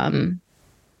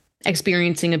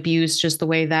experiencing abuse just the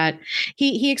way that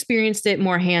he experienced it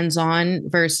more hands-on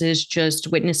versus just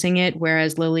witnessing it.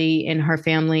 Whereas Lily in her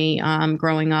family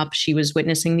growing up, she was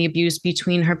witnessing the abuse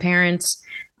between her parents.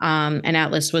 And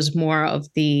Atlas was more of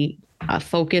the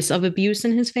focus of abuse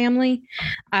in his family.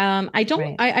 I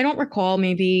don't recall,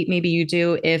 maybe you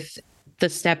do, if the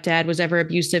stepdad was ever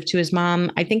abusive to his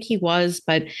mom. I think he was,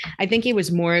 but I think it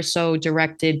was more so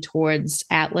directed towards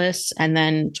Atlas and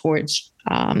then towards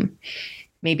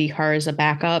maybe her as a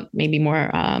backup, maybe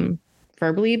more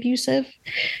verbally abusive.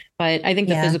 But I think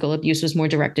the physical abuse was more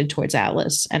directed towards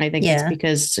Atlas. And I think it's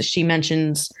because she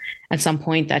mentions at some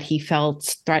point that he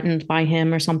felt threatened by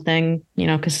him or something, you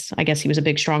know, because I guess he was a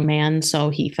big, strong man. So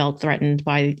he felt threatened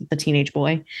by the teenage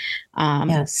boy.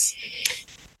 Yes.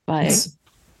 But yes.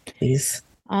 Please.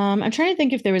 I'm trying to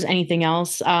think if there was anything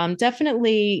else.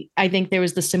 Definitely, I think there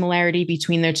was the similarity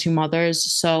between their two mothers.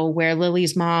 So where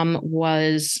Lily's mom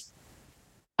was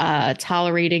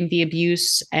tolerating the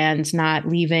abuse and not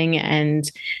leaving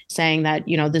and saying that,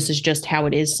 you know, this is just how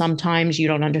it is. Sometimes you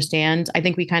don't understand. I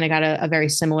think we kind of got a very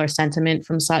similar sentiment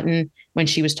from Sutton when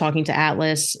she was talking to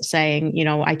Atlas saying, you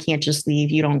know, I can't just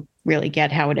leave. You don't really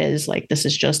get how it is. Like, this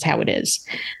is just how it is.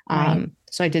 Right.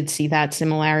 So I did see that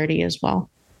similarity as well.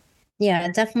 Yeah,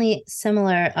 definitely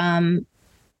similar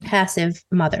passive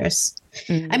mothers.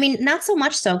 I mean, not so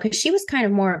much so because she was kind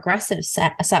of more aggressive,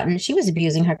 Sutton. She was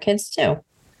abusing her kids too.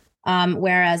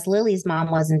 Whereas Lily's mom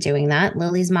wasn't doing that.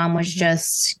 Lily's mom was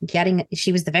just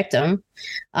she was the victim.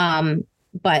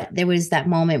 But there was that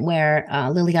moment where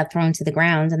Lily got thrown to the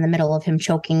ground in the middle of him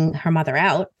choking her mother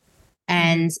out.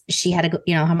 And she had to go,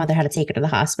 you know, her mother had to take her to the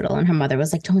hospital and her mother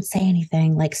was like, don't say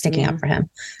anything, like sticking up for him.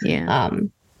 Yeah.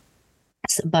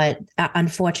 But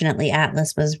unfortunately,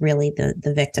 Atlas was really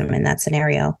the victim in that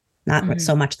scenario, not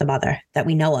so much the mother that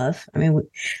we know of. I mean,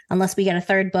 unless we get a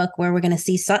third book where we're going to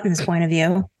see Sutton's point of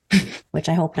view, which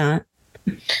I hope not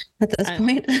at this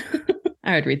point.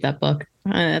 I would read that book.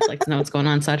 I'd like to know what's going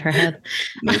on inside her head.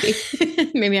 Maybe.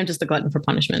 Maybe I'm just a glutton for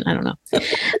punishment. I don't know.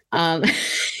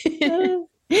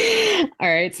 All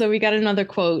right. So we got another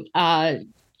quote.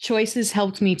 Choices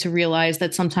helped me to realize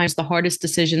that sometimes the hardest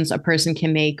decisions a person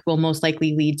can make will most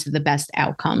likely lead to the best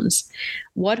outcomes.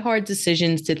 What hard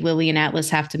decisions did Lily and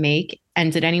Atlas have to make?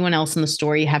 And did anyone else in the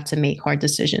story have to make hard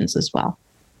decisions as well?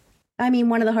 I mean,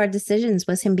 one of the hard decisions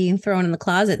was him being thrown in the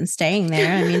closet and staying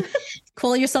there. I mean,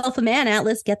 call yourself a man,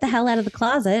 Atlas. Get the hell out of the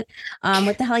closet.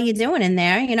 What the hell are you doing in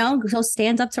there? You know, go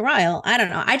stand up to Ryle. I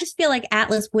don't know. I just feel like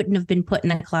Atlas wouldn't have been put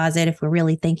in a closet if we're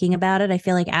really thinking about it. I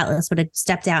feel like Atlas would have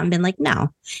stepped out and been like, no,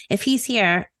 if he's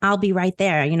here, I'll be right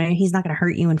there. You know, he's not going to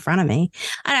hurt you in front of me.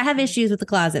 I don't have issues with the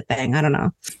closet thing. I don't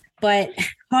know. But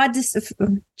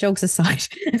jokes aside,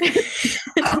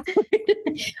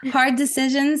 hard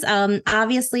decisions.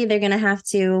 Obviously, they're going to have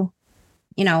to,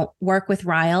 you know, work with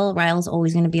Ryle. Ryle's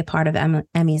always going to be a part of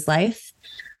Emmy's life.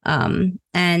 And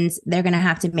they're going to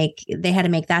have to they had to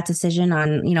make that decision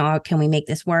on, you know, can we make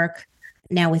this work?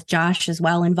 now with Josh as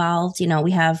well involved,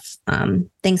 we have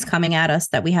things coming at us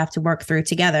that we have to work through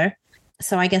together.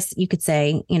 So I guess you could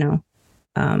say,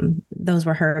 those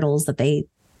were hurdles that they,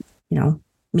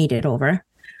 made it over.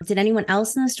 Did anyone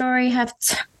else in the story have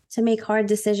to make hard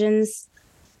decisions?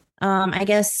 I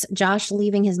guess Josh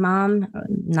leaving his mom,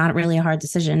 not really a hard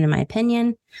decision in my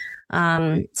opinion.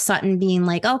 Sutton being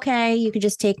like, okay, you could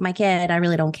just take my kid. I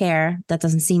really don't care. That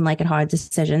doesn't seem like a hard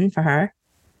decision for her.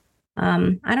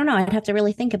 I don't know. I'd have to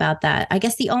really think about that. I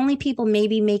guess the only people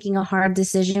maybe making a hard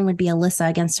decision would be Alyssa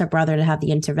against her brother to have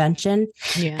the intervention.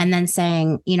 Yeah. And then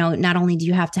saying, not only do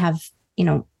you have to have,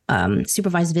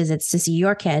 supervised visits to see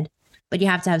your kid, but you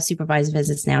have to have supervised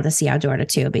visits now to see our daughter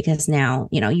too, because now,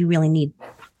 you really need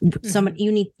someone,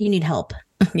 you need help.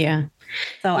 Yeah.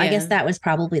 So I guess that was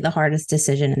probably the hardest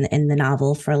decision in the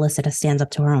novel for Alyssa to stand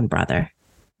up to her own brother.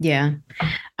 Yeah,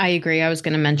 I agree. I was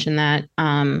going to mention that.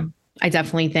 I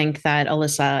definitely think that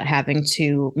Alyssa having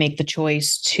to make the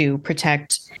choice to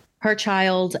protect her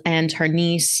child and her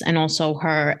niece and also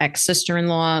her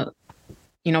ex-sister-in-law,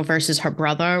 versus her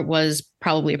brother was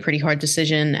probably a pretty hard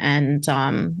decision. And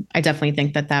I definitely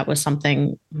think that was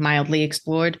something mildly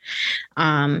explored.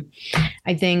 I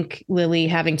think Lily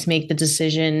having to make the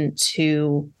decision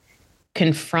to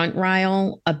confront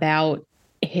Ryle about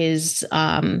his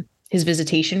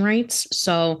visitation rights.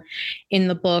 So in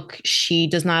the book, she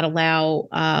does not allow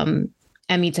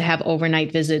Emmy to have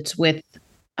overnight visits with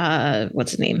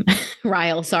what's his name?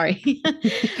 Ryle, sorry.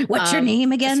 What's your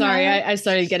name again? Sorry, I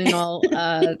started getting all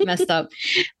messed up.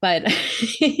 But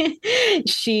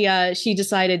she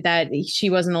decided that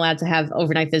she wasn't allowed to have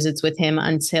overnight visits with him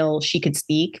until she could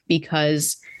speak,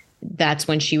 because that's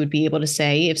when she would be able to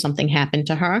say if something happened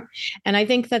to her. And I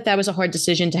think that was a hard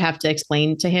decision to have to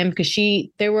explain to him, because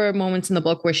there were moments in the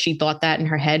book where she thought that in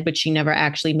her head, but she never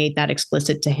actually made that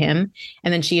explicit to him.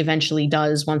 And then she eventually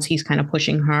does once he's kind of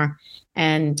pushing her.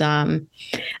 And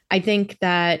I think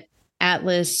that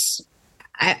Atlas,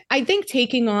 I think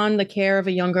taking on the care of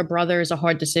a younger brother is a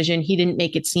hard decision. He didn't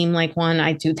make it seem like one.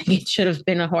 I do think it should have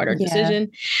been a harder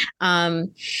decision.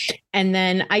 And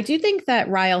then I do think that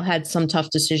Ryle had some tough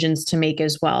decisions to make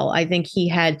as well. I think he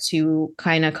had to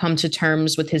kind of come to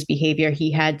terms with his behavior. He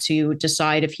had to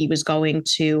decide if he was going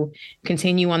to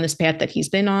continue on this path that he's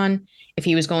been on, if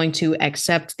he was going to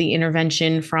accept the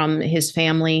intervention from his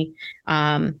family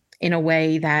in a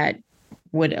way that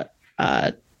would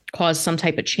cause some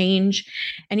type of change.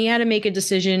 And he had to make a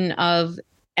decision of,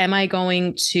 am I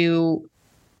going to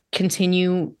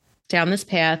continue down this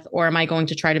path, or am I going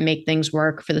to try to make things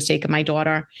work for the sake of my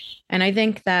daughter? And I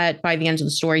think that by the end of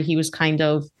the story, he was kind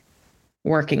of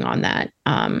working on that.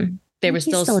 There was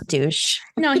still a douche.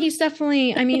 No, he's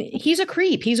definitely, I mean, he's a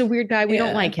creep. He's a weird guy. We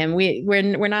don't like him. We're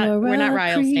not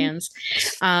Ryle fans.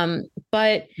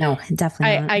 But no,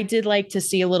 definitely not. I did like to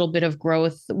see a little bit of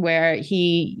growth where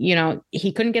he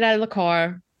couldn't get out of the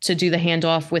car to do the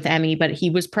handoff with Emmy, but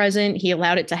he was present. He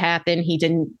allowed it to happen. He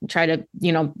didn't try to,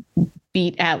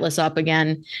 beat Atlas up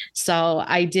again. So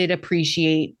I did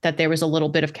appreciate that there was a little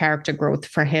bit of character growth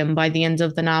for him by the end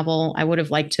of the novel. I would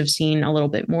have liked to have seen a little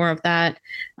bit more of that.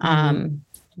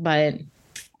 But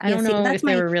I don't know if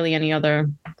there were really any other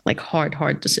like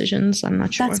hard decisions. I'm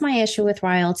not sure. That's my issue with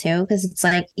Ryle too, because it's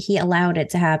like he allowed it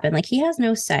to happen. Like he has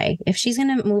no say. If she's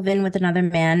going to move in with another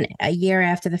man a year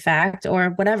after the fact or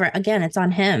whatever, again, it's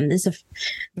on him. This is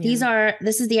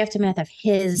the aftermath of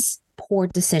his poor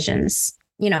decisions.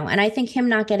 And I think him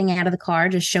not getting out of the car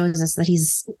just shows us that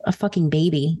he's a fucking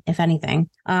baby, if anything.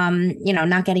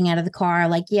 Not getting out of the car,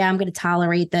 like, yeah, I'm going to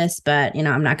tolerate this, but,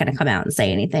 I'm not going to come out and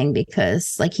say anything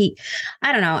because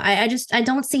I don't know. I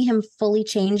don't see him fully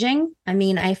changing. I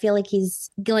mean, I feel like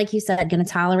he's, like you said, going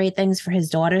to tolerate things for his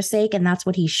daughter's sake, and that's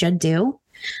what he should do.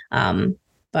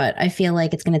 But I feel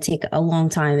like it's going to take a long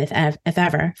time, if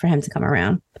ever, for him to come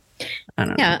around. I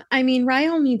don't know. Yeah, I mean,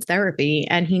 Ryle needs therapy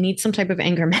and he needs some type of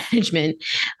anger management.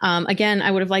 Again,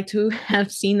 I would have liked to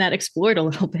have seen that explored a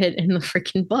little bit in the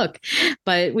freaking book,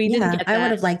 but we didn't get that. I would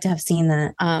have liked to have seen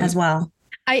that as well.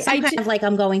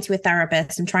 I'm going to a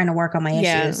therapist and trying to work on my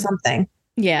issues, something.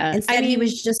 Yeah. Instead, he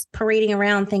was just parading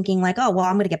around thinking like, oh, well,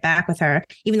 I'm going to get back with her,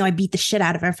 even though I beat the shit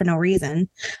out of her for no reason.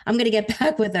 I'm going to get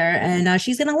back with her, and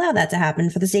she's going to allow that to happen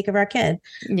for the sake of our kid.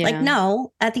 Yeah. Like,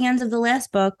 no, at the end of the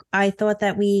last book, I thought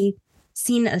that we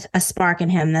seen a spark in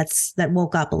him that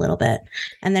woke up a little bit.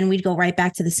 And then we'd go right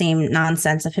back to the same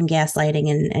nonsense of him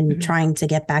gaslighting and trying to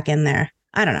get back in there.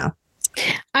 I don't know.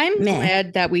 I'm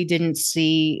glad that we didn't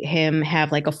see him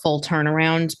have like a full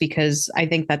turnaround, because I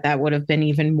think that would have been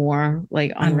even more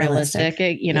like unrealistic,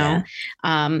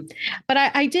 But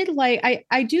I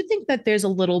do think that there's a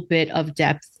little bit of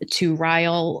depth to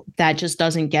Ryle that just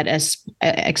doesn't get as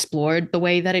explored the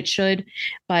way that it should.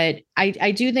 But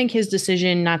I do think his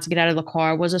decision not to get out of the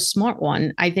car was a smart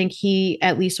one. I think he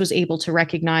at least was able to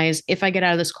recognize, if I get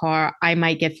out of this car, I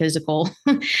might get physical,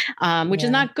 which is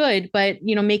not good. But,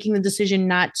 making the decision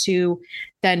not to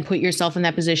then put yourself in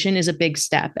that position is a big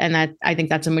step. And that I think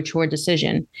that's a mature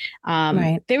decision.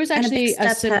 Right. There was actually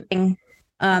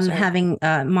having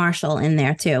Marshall in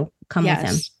there too, come with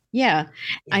him. Yeah.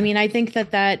 I mean, I think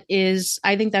that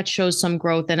shows some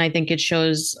growth, and I think it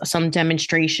shows some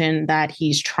demonstration that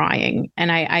he's trying.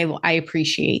 And I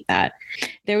appreciate that.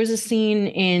 There was a scene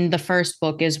in the first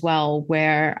book as well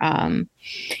where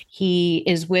he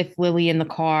is with Lily in the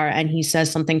car and he says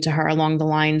something to her along the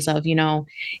lines of,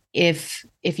 if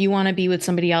you want to be with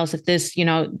somebody else, if this,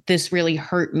 this really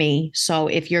hurt me. So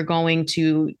if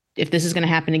this is going to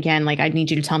happen again, like, I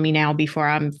need you to tell me now before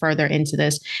I'm further into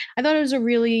this. I thought it was a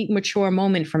really mature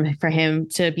moment for him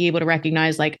to be able to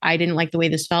recognize, like, I didn't like the way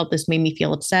this felt. This made me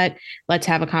feel upset. Let's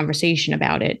have a conversation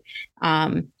about it.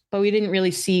 But we didn't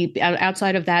really see,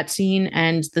 outside of that scene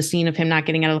and the scene of him not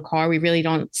getting out of the car, we really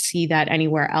don't see that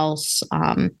anywhere else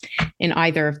in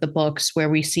either of the books, where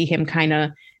we see him kind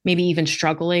of maybe even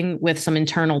struggling with some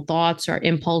internal thoughts or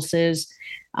impulses.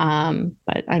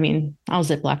 But I mean, I'll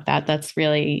ziplock that. That's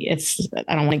really,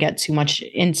 I don't want to get too much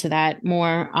into that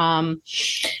more.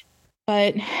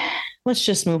 But let's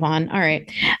just move on. All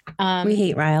right. We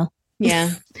hate Ryle.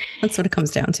 Yeah. That's what it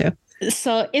comes down to.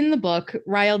 So in the book,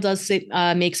 Ryle does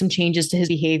make some changes to his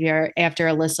behavior after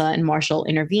Alyssa and Marshall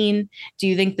intervene. Do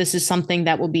you think this is something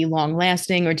that will be long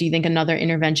lasting, or do you think another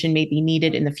intervention may be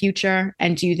needed in the future?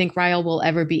 And do you think Ryle will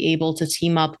ever be able to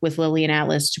team up with Lily and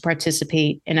Atlas to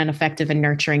participate in an effective and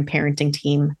nurturing parenting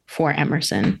team for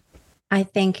Emerson? I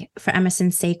think for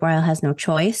Emerson's sake, Ryle has no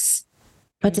choice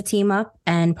but to team up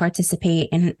and participate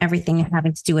in everything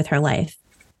having to do with her life.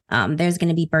 There's going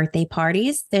to be birthday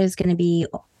parties. There's going to be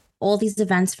all these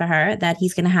events for her that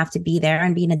he's going to have to be there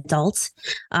and be an adult,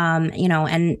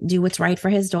 and do what's right for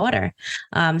his daughter.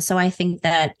 So I think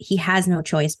that he has no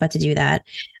choice but to do that.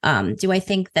 Do I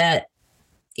think that,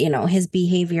 his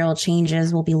behavioral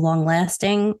changes will be long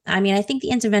lasting? I mean, I think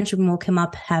the intervention will come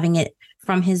up having it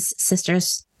from his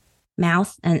sister's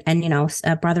mouth and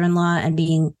a brother-in-law, and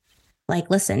being like,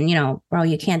 listen, bro,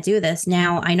 you can't do this.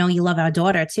 Now, I know you love our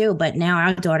daughter too, but now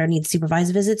our daughter needs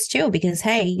supervised visits too, because,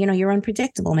 hey, you're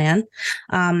unpredictable, man.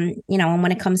 And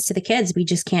when it comes to the kids, we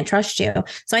just can't trust you.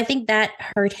 So I think that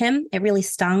hurt him. It really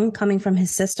stung coming from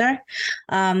his sister.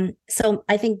 So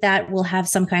I think that will have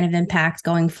some kind of impact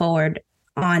going forward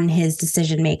on his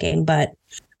decision making, but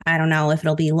I don't know if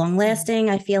it'll be long lasting.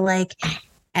 I feel like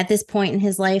at this point in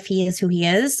his life, he is who he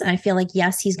is. I feel like,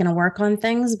 yes, he's going to work on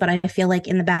things, but I feel like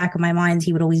in the back of my mind,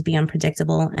 he would always be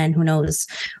unpredictable, and who knows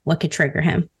what could trigger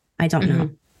him. I don't know.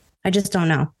 I just don't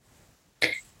know.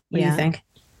 What do you think?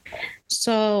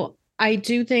 So I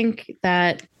do think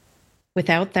that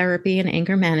without therapy and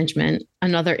anger management,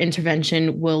 another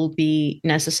intervention will be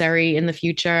necessary in the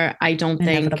future. I don't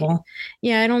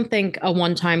think a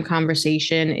one-time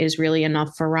conversation is really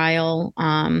enough for Ryle.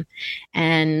 And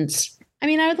I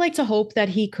mean, I would like to hope that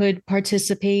he could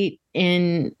participate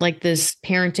in like this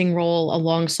parenting role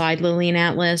alongside Lily and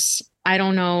Atlas. I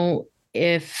don't know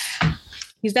if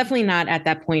he's definitely not at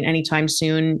that point anytime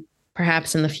soon,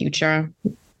 perhaps in the future.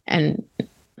 And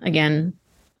again,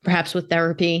 perhaps with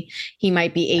therapy, he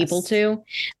might be able to.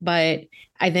 But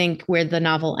I think where the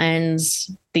novel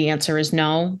ends, the answer is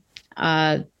no.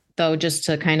 Though, just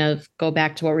to kind of go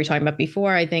back to what we were talking about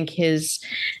before, I think his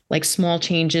like small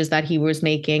changes that he was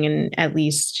making, and at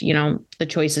least, the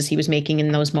choices he was making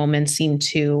in those moments, seem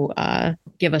to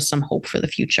give us some hope for the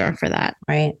future for that.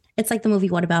 Right. It's like the movie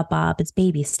What About Bob? It's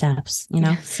baby steps,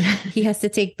 Yes. He has to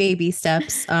take baby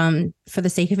steps for the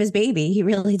sake of his baby. He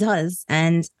really does.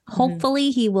 And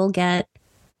hopefully he will get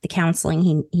the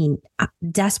counseling he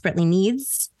desperately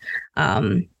needs.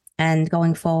 And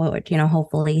going forward,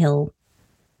 hopefully he'll,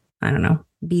 I don't know,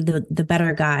 be the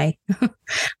better guy.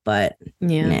 But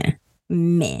meh.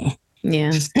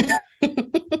 Yeah.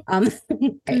 And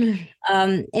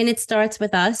it starts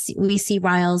with us. We see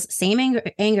Ryle's same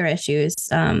anger issues,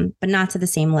 but not to the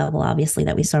same level, obviously,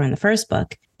 that we saw in the first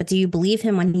book. But do you believe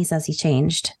him when he says he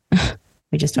changed?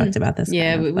 We just talked about this.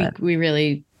 Yeah, we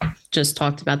really just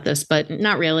talked about this, but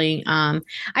not really.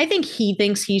 I think he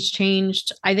thinks he's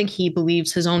changed. I think he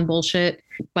believes his own bullshit,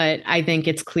 but I think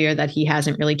it's clear that he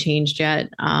hasn't really changed yet.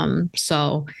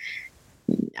 So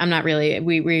I'm not really,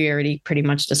 we already pretty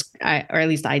much or at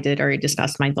least I did already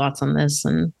discuss my thoughts on this.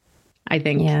 And I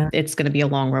think it's going to be a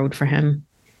long road for him.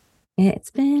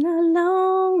 It's been a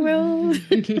long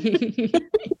road.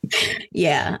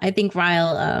 Yeah, I think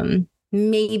Ryle,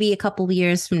 maybe a couple of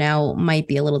years from now might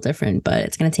be a little different, but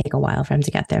it's going to take a while for him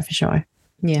to get there for sure.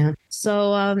 Yeah.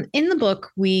 So in the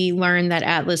book, we learn that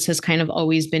Atlas has kind of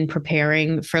always been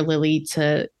preparing for Lily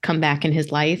to come back in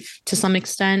his life to some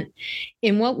extent.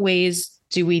 In what ways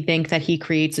do we think that he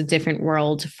creates a different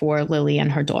world for Lily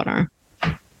and her daughter?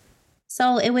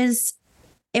 So it was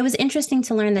interesting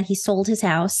to learn that he sold his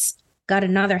house, got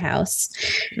another house,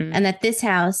 and that this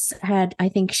house had, I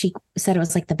think she said it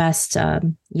was like the best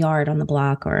yard on the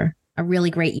block, or a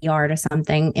really great yard or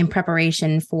something, in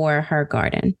preparation for her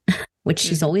garden, which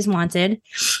she's always wanted.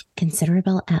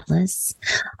 Considerable Atlas.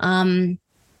 So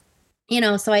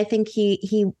I think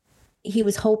he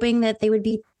was hoping that they would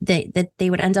be that they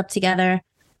would end up together.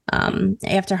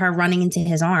 After her running into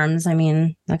his arms, I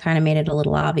mean, that kind of made it a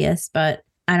little obvious, but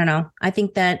I don't know. I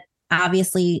think that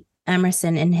obviously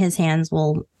Emerson in his hands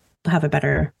will have a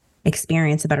better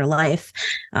experience, a better life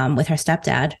with her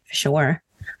stepdad, for sure.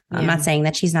 Yeah. I'm not saying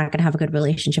that she's not going to have a good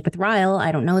relationship with Ryle.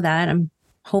 I don't know that. I'm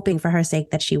hoping for her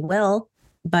sake that she will.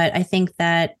 But I think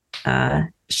that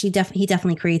he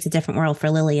definitely creates a different world for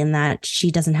Lily, in that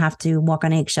she doesn't have to walk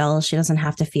on eggshells. She doesn't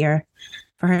have to fear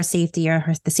for her safety or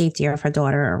the safety of her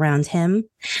daughter around him.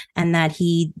 And that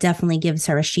he definitely gives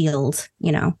her a shield,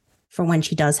 for when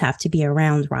she does have to be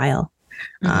around Ryle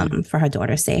for her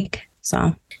daughter's sake.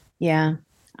 So, yeah,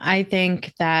 I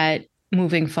think that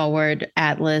moving forward,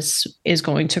 Atlas is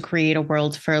going to create a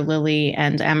world for Lily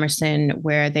and Emerson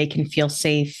where they can feel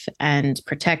safe and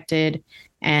protected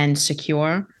and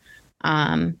secure.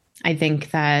 I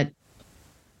think that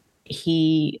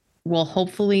he will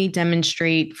hopefully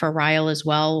demonstrate for Ryle as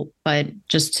well, but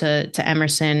just to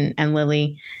Emerson and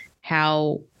Lily,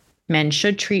 how men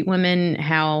should treat women,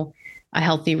 how a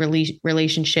healthy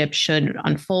relationship should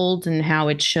unfold, and how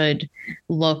it should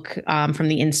look from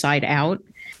the inside out.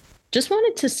 Just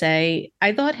wanted to say,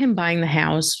 I thought him buying the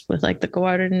house with like the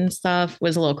garden and stuff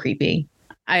was a little creepy.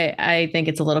 I think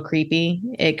it's a little creepy.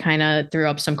 It kind of threw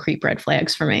up some creep red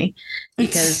flags for me,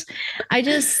 because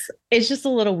it's just a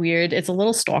little weird. It's a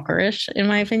little stalkerish, in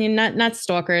my opinion. Not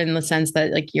stalker in the sense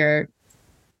that like you're,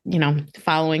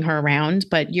 following her around,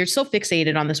 but you're so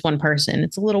fixated on this one person.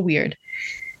 It's a little weird.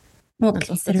 Well,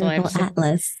 considerable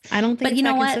Atlas. I don't think, but you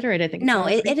know what? Considerate. I think no,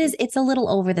 it is. It's a little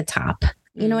over the top.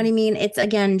 You know what I mean? It's,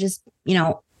 again, just,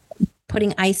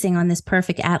 putting icing on this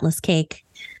perfect Atlas cake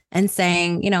and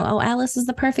saying, oh, Atlas is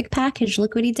the perfect package.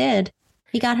 Look what he did.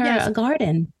 He got her a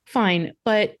garden. Fine.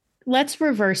 But let's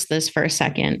reverse this for a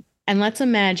second. And let's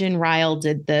imagine Ryle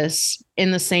did this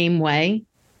in the same way.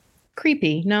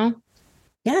 Creepy, no?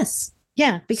 Yes.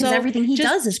 Yeah, because everything he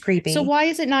does is creepy. So why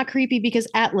is it not creepy because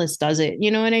Atlas does it? You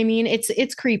know what I mean?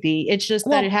 It's creepy. It's just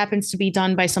that it happens to be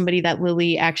done by somebody that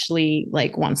Lily actually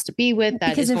like wants to be with,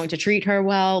 that is going to treat her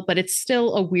well, but it's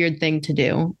still a weird thing to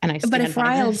do. And but if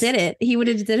Ryle did it, he would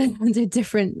have did it under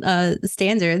different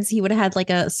standards. He would have had like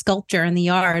a sculpture in the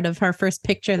yard of her first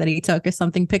picture that he took, or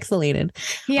something pixelated.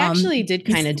 He actually did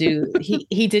kind of do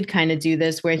he did kind of do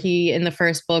this, where he in the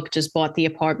first book just bought the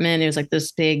apartment. It was like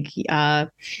this big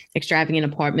extravagant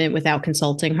apartment without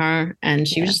consulting her, and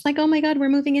she was just like, oh my god, we're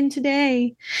moving in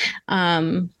today.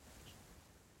 No,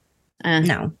 I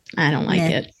don't like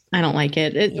it. I don't like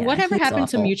it. Whatever happened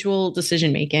to mutual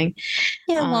decision making?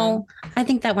 Well, I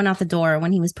think that went out the door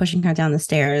when he was pushing her down the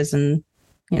stairs and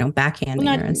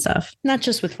backhanding her and stuff. Not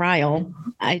just with Ryle.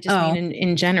 I just mean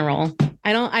in general.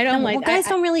 I don't like. Well, guys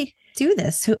don't really do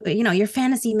this. Your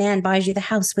fantasy man buys you the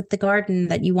house with the garden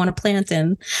that you want to plant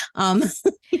in.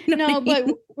 But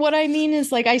what I mean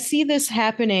is, like, I see this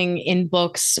happening in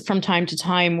books from time to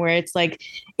time, where it's like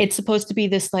it's supposed to be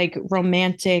this like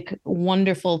romantic,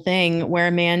 wonderful thing where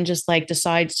a man just like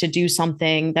decides to do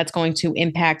something that's going to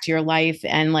impact your life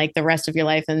and like the rest of your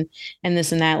life, and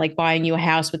this and that, like buying you a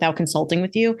house without consulting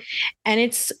with you. And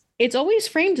it's always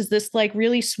framed as this like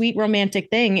really sweet romantic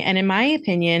thing. And in my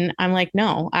opinion, I'm like,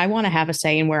 no, I want to have a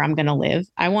say in where I'm going to live.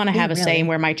 I want to have a say in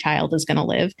where my child is going to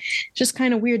live. It's just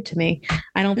kind of weird to me.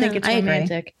 I don't think it's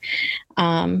romantic.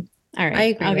 All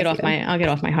right. I'll get off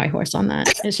my high horse on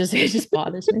that. It just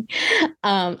bothers me.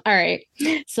 All right.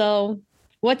 So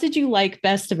what did you like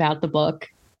best about the book?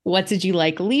 What did you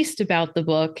like least about the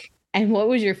book? And what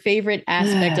was your favorite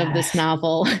aspect of this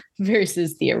novel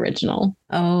versus the original?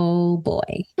 Oh,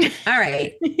 boy. All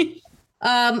right.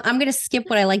 I'm going to skip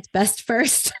what I liked best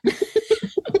first.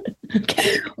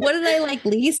 Okay. What did I like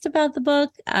least about the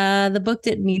book? The book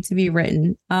didn't need to be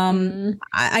written.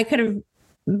 I could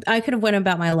have went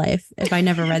about my life if I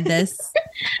never read this.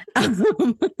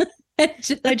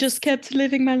 I just kept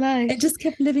living my life. I just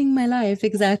kept living my life.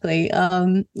 Exactly.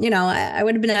 I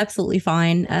would have been absolutely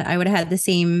fine. I would have had the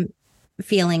same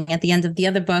feeling at the end of the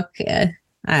other book.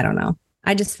 I don't know.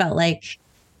 I just felt like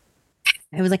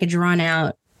it was like a drawn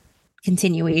out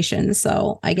continuation.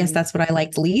 So I guess that's what I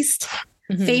liked least.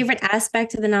 Mm-hmm. Favorite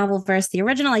aspect of the novel versus the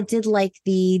original, I did like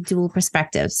the dual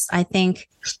perspectives. I think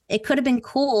it could have been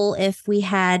cool if we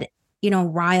had,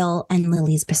 Ryle and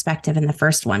Lily's perspective in the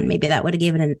first one. Maybe that would have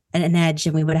given an edge,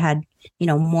 and we would have had,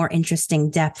 more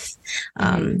interesting depth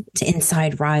to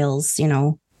inside Ryle's,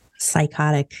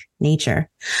 psychotic nature.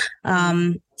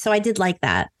 So I did like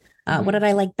that. What did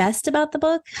I like best about the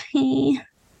book?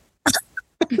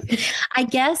 I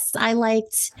guess I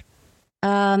liked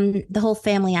the whole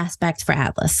family aspect for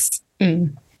Atlas.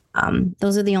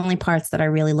 Those are the only parts that I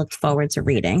really looked forward to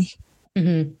reading.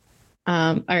 Mm-hmm.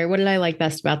 All right. What did I like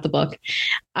best about the book?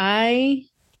 I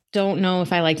don't know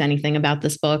if I liked anything about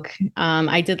this book.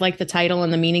 I did like the title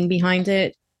and the meaning behind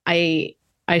it. I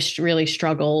really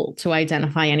struggle to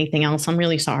identify anything else. I'm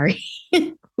really sorry.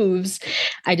 Hooves.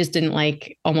 I just didn't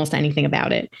like almost anything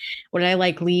about it. What did I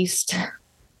like least?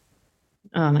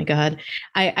 Oh my God.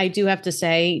 I do have to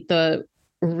say the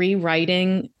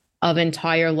rewriting of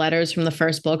entire letters from the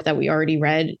first book that we already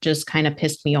read just kind of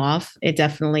pissed me off. It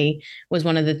definitely was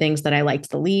one of the things that I liked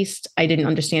the least. I didn't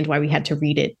understand why we had to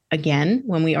read it again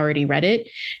when we already read it.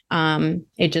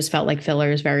 It just felt like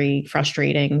fillers, very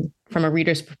frustrating from a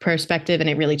reader's perspective, and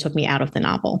it really took me out of the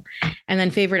novel. And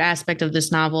then favorite aspect of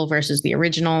this novel versus the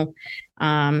original,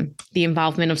 the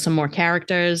involvement of some more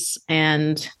characters,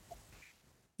 and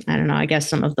I don't know, I guess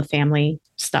some of the family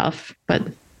stuff, but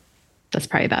that's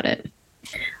probably about it.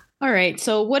 All right.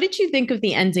 So what did you think of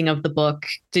the ending of the book?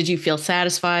 Did you feel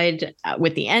satisfied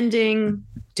with the ending?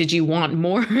 Did you want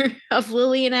more of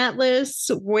Lily and Atlas?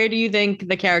 Where do you think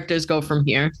the characters go from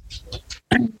here?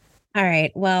 All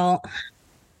right. Well,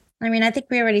 I mean, I think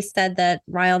we already said that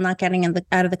Ryle not getting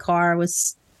out of the car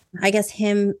was, I guess,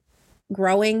 him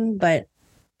growing, but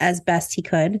as best he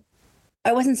could.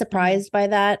 I wasn't surprised by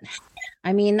that.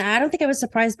 I mean, I don't think I was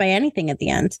surprised by anything at the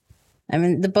end. I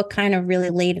mean, the book kind of really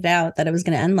laid it out that it was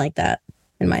going to end like that,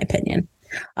 in my opinion.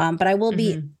 But I will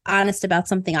be honest about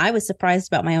something. I was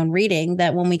surprised about my own reading,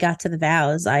 that when we got to the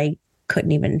vows, I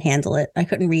couldn't even handle it. I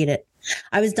couldn't read it.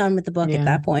 I was done with the book at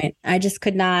that point. I just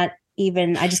could not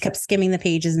even, I just kept skimming the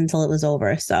pages until it was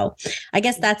over. So I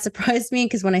guess that surprised me,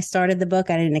 because when I started the book,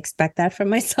 I didn't expect that from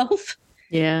myself.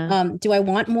 Yeah. Do I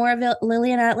want more of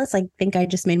Lily and Atlas? I think I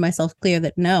just made myself clear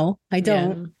that no, I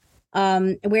don't. Yeah.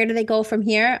 Where do they go from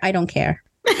here? I don't care.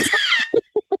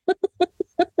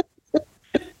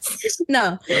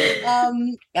 No.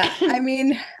 I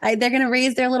mean, they're going to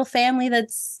raise their little family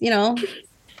that's,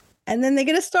 and then they're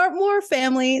going to start more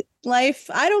family life.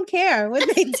 I don't care what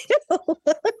they do.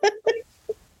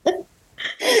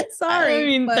 Sorry. I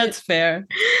mean, that's fair.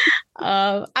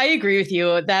 I agree with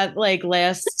you. That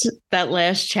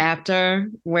last chapter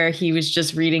where he was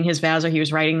just reading his vows, or he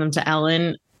was writing them to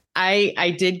Ellen.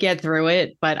 I did get through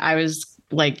it, but I was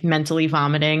like mentally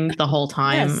vomiting the whole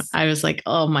time. Yes. I was like,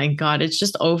 oh my God, it's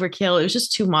just overkill. It was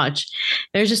just too much.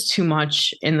 There's just too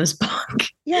much in this book.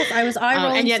 Yes, I was eye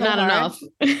rolling. And yet not enough.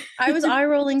 I was eye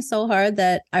rolling so hard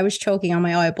that I was choking on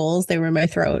my eyeballs. They were in my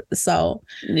throat. So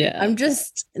yeah, I'm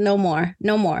just no more.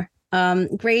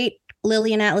 Great.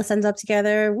 Lily and Atlas ends up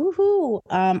together. Woohoo.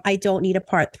 I don't need a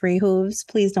part 3, Hooves.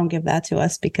 Please don't give that to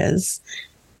us, because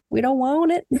we don't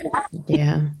want it.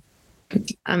 Yeah.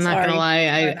 I'm not going to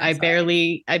lie. I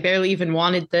barely even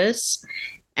wanted this,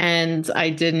 and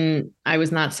I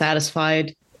was not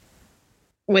satisfied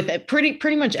with it.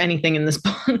 Pretty much anything in this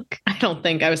book. I don't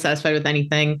think I was satisfied with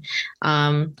anything.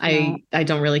 No. I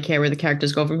don't really care where the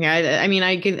characters go from here. I mean,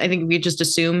 I think we just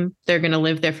assume they're going to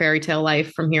live their fairy tale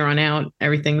life from here on out.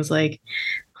 Everything's like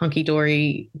hunky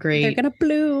dory, great. They're going to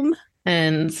bloom.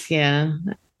 And yeah.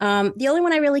 The only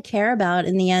one I really care about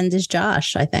in the end is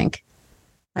Josh, I think.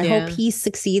 I hope he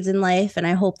succeeds in life, and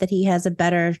I hope that he has a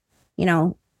better,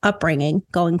 upbringing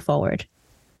going forward.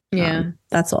 Yeah.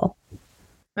 That's all.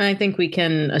 I think we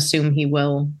can assume he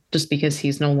will, just because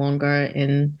he's no longer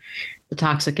in the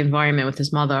toxic environment with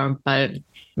his mother. But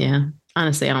yeah,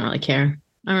 honestly, I don't really care.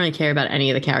 I don't really care about any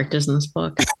of the characters in this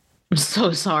book. I'm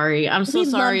so sorry. We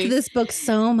loved this book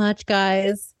so much,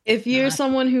 guys. If you're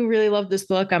someone who really loved this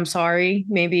book, I'm sorry.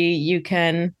 Maybe you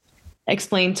can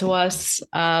explain to us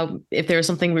if there was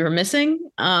something we were missing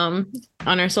on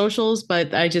our socials,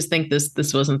 but I just think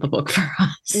this wasn't the book for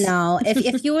us. No,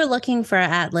 if you were looking for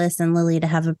Atlas and Lily to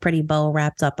have a pretty bow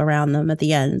wrapped up around them at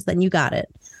the ends, then you got it.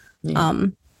 Yeah.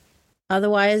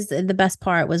 Otherwise, the best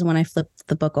part was when I flipped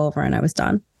the book over and I was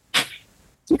done.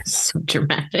 So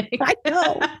dramatic. I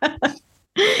know.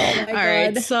 Oh my God.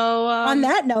 Right, so on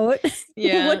that note,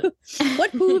 yeah,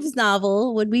 what Hooves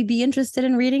novel would we be interested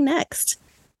in reading next?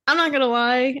 I'm not gonna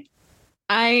lie,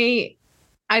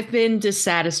 I've been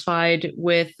dissatisfied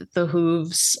with the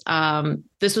Hooves.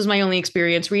 This was my only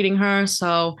experience reading her,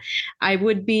 so I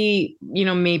would be,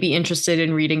 maybe interested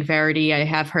in reading Verity. I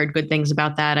have heard good things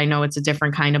about that. I know it's a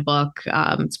different kind of book.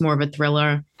 It's more of a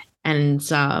thriller. And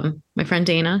my friend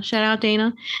Dana, shout out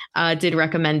Dana, did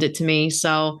recommend it to me.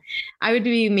 So I would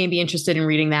be maybe interested in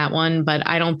reading that one, but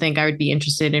I don't think I would be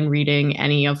interested in reading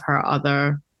any of her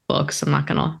other books. I'm not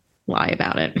going to lie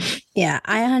about it. Yeah,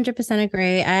 I 100%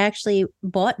 agree. I actually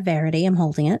bought Verity. I'm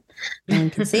holding it. No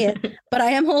one can see it, but I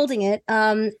am holding it.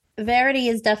 Verity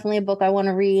is definitely a book I want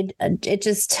to read.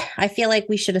 I feel like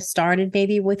we should have started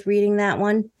maybe with reading that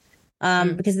one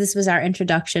because this was our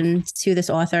introduction to this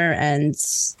author and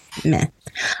meh.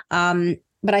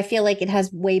 But I feel like it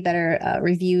has way better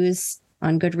reviews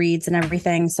on Goodreads and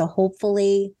everything. So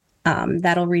hopefully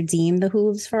that'll redeem the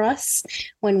Hooves for us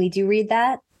when we do read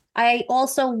that. I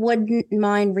also wouldn't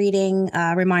mind reading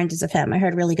Reminders of Him. I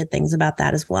heard really good things about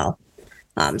that as well.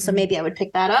 So maybe I would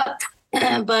pick that up.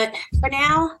 But for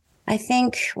now, I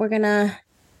think we're going to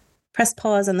press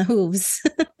pause on the Hooves.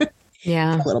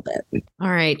 Yeah. A little bit. All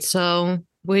right. So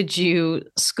would you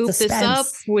scoop this up?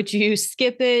 Would you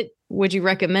skip it? Would you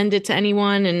recommend it to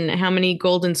anyone? And how many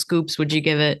golden scoops would you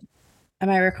give it? Am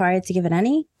I required to give it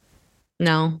any?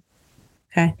 No.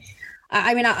 Okay.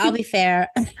 I mean, I'll be fair.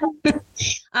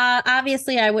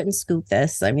 Obviously, I wouldn't scoop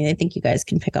this. I mean, I think you guys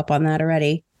can pick up on that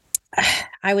already.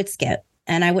 I would skip,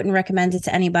 and I wouldn't recommend it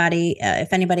to anybody.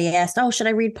 If anybody asked, oh, should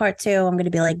I read part 2? I'm going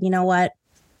to be like, you know what?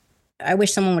 I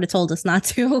wish someone would have told us not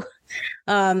to.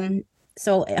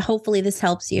 So hopefully this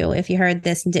helps you. If you heard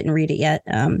this and didn't read it yet,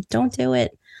 don't do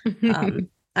it.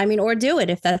 I mean, or do it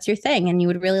if that's your thing and you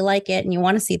would really like it and you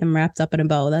want to see them wrapped up in a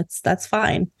bow. That's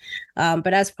fine.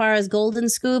 But as far as golden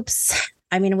scoops,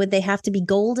 I mean, would they have to be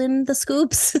golden, the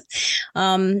scoops?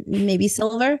 Maybe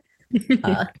silver?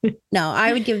 No,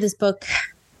 I would give this book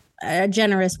a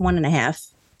generous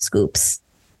 1.5 scoops.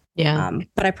 Yeah.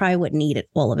 But I probably wouldn't eat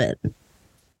all of it.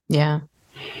 Yeah.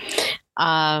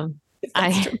 I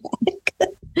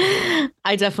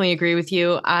definitely agree with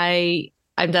you.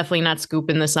 I'm definitely not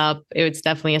scooping this up. It's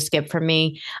definitely a skip for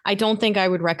me. I don't think I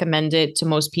would recommend it to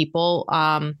most people.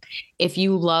 If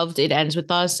you loved It Ends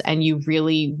With Us and you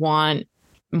really want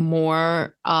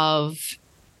more of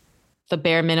the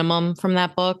bare minimum from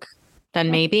that book,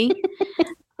 then maybe.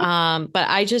 But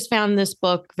I just found this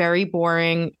book very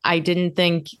boring. I didn't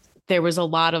think there was a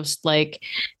lot of there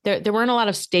weren't a lot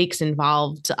of stakes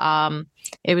involved.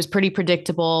 It was pretty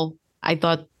predictable. I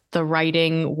thought the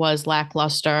writing was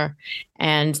lackluster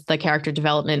and the character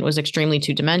development was extremely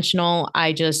two-dimensional.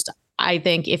 I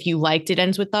think if you liked It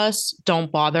Ends With Us, don't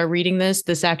bother reading this.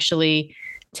 This actually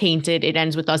tainted It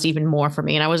Ends With Us even more for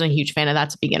me. And I wasn't a huge fan of that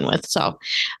to begin with. So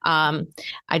I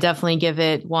definitely give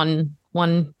it one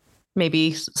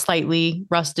maybe slightly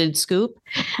rusted scoop.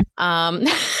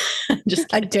 Just kidding.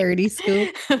 A dirty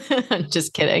scoop.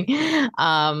 Just kidding.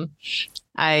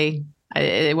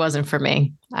 It wasn't for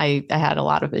me. I had a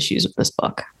lot of issues with this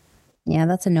book. Yeah,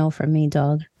 that's a no from me,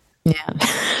 dog. Yeah.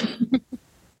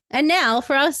 And now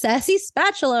for our Sassy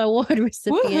Spatula Award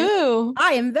recipient. Woohoo!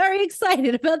 I am very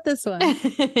excited about this one.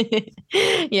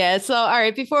 Yeah. So, all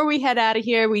right, before we head out of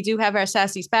here, we do have our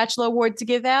Sassy Spatula Award to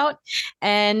give out.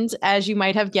 And as you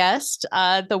might have guessed,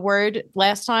 the word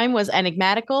last time was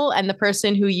enigmatical, and the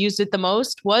person who used it the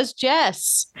most was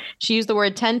Jess. She used the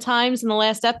word 10 times in the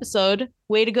last episode.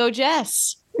 Way to go,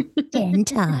 Jess. 10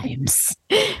 times.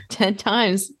 10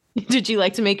 times. Did you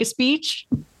like to make a speech?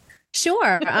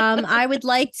 Sure. I would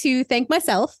like to thank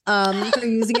myself for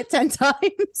using it 10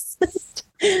 times.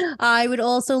 I would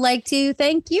also like to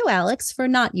thank you, Alex, for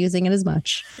not using it as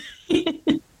much.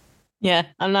 Yeah,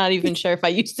 I'm not even sure if I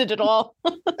used it at all.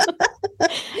 I'm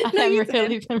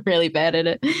really bad at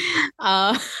it.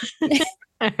 All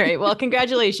right. Well,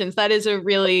 congratulations. That is a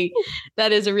really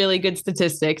good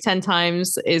statistic. 10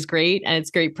 times is great. And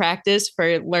it's great practice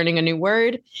for learning a new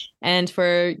word and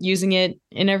for using it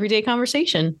in everyday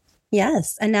conversation.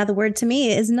 Yes. And now the word to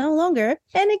me is no longer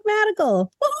enigmatical.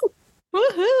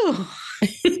 Woohoo!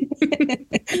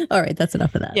 All right. That's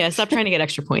enough of that. Yeah. Stop trying to get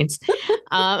extra points.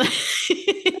 All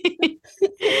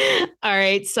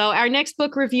right. So our next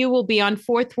book review will be on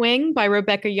Fourth Wing by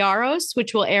Rebecca Yarros,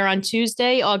 which will air on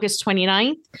Tuesday, August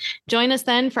 29th. Join us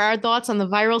then for our thoughts on the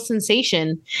viral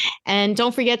sensation. And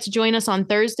don't forget to join us on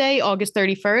Thursday, August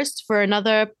 31st for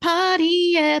another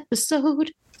party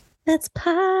episode. Let's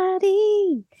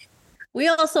party. We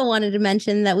also wanted to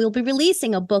mention that we'll be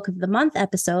releasing a Book of the Month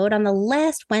episode on the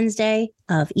last Wednesday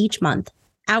of each month.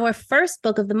 Our first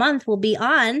book of the month will be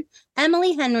on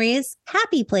Emily Henry's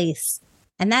Happy Place,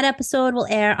 and that episode will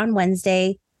air on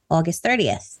Wednesday, August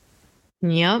 30th.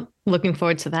 Yep. Looking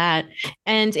forward to that.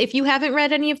 And if you haven't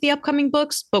read any of the upcoming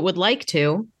books, but would like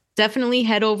to, definitely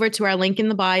head over to our link in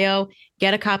the bio,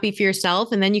 get a copy for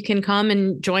yourself, and then you can come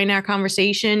and join our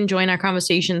conversations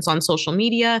on social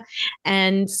media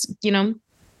and,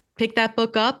 pick that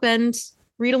book up and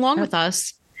read along with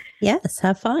us. Yes,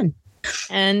 have fun.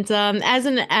 And as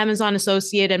an Amazon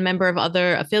associate and member of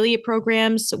other affiliate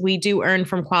programs, we do earn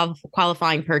from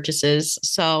qualifying purchases.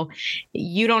 So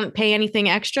you don't pay anything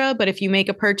extra, but if you make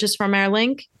a purchase from our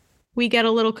link, we get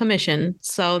a little commission.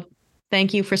 So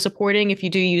thank you for supporting if you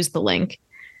do use the link.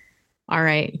 All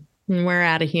right, we're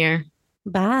out of here.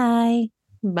 Bye.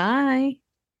 Bye.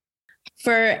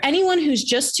 For anyone who's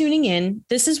just tuning in,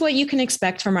 this is what you can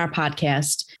expect from our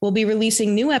podcast. We'll be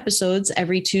releasing new episodes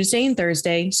every Tuesday and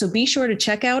Thursday, so be sure to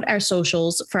check out our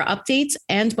socials for updates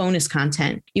and bonus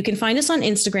content. You can find us on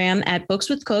Instagram at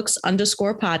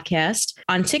bookswithcooks_podcast,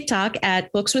 on TikTok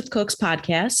at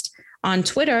bookswithcookspodcast, on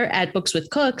Twitter at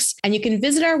bookswithcooks, and you can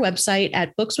visit our website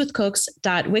at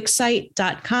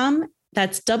bookswithcooks.wixsite.com.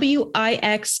 That's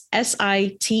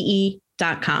WIXSITE.com.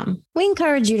 We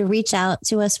encourage you to reach out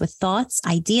to us with thoughts,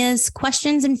 ideas,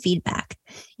 questions, and feedback.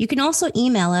 You can also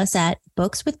email us at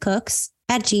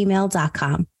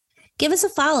bookswithcooks@gmail.com. Give us a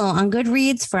follow on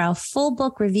Goodreads for our full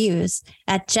book reviews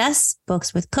at Jess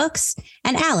Books with Cooks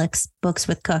and Alex Books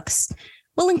with Cooks.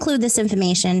 We'll include this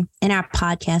information in our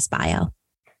podcast bio.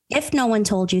 If no one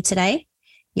told you today,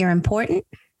 you're important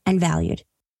and valued.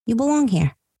 You belong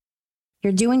here.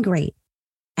 You're doing great.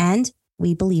 And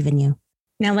we believe in you.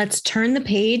 Now let's turn the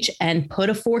page and put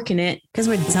a fork in it. Because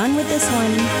we're done with this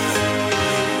one.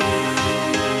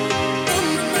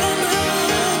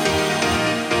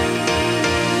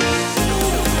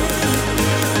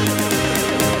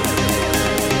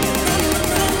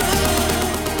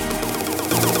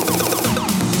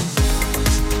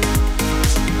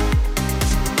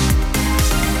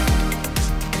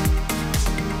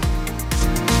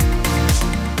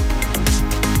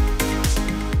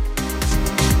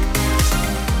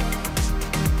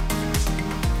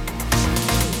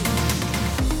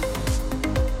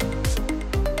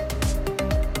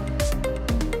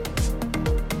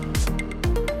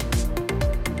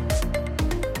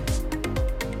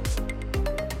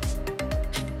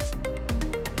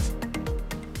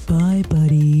 Bye,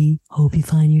 buddy. Hope you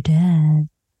find your dad.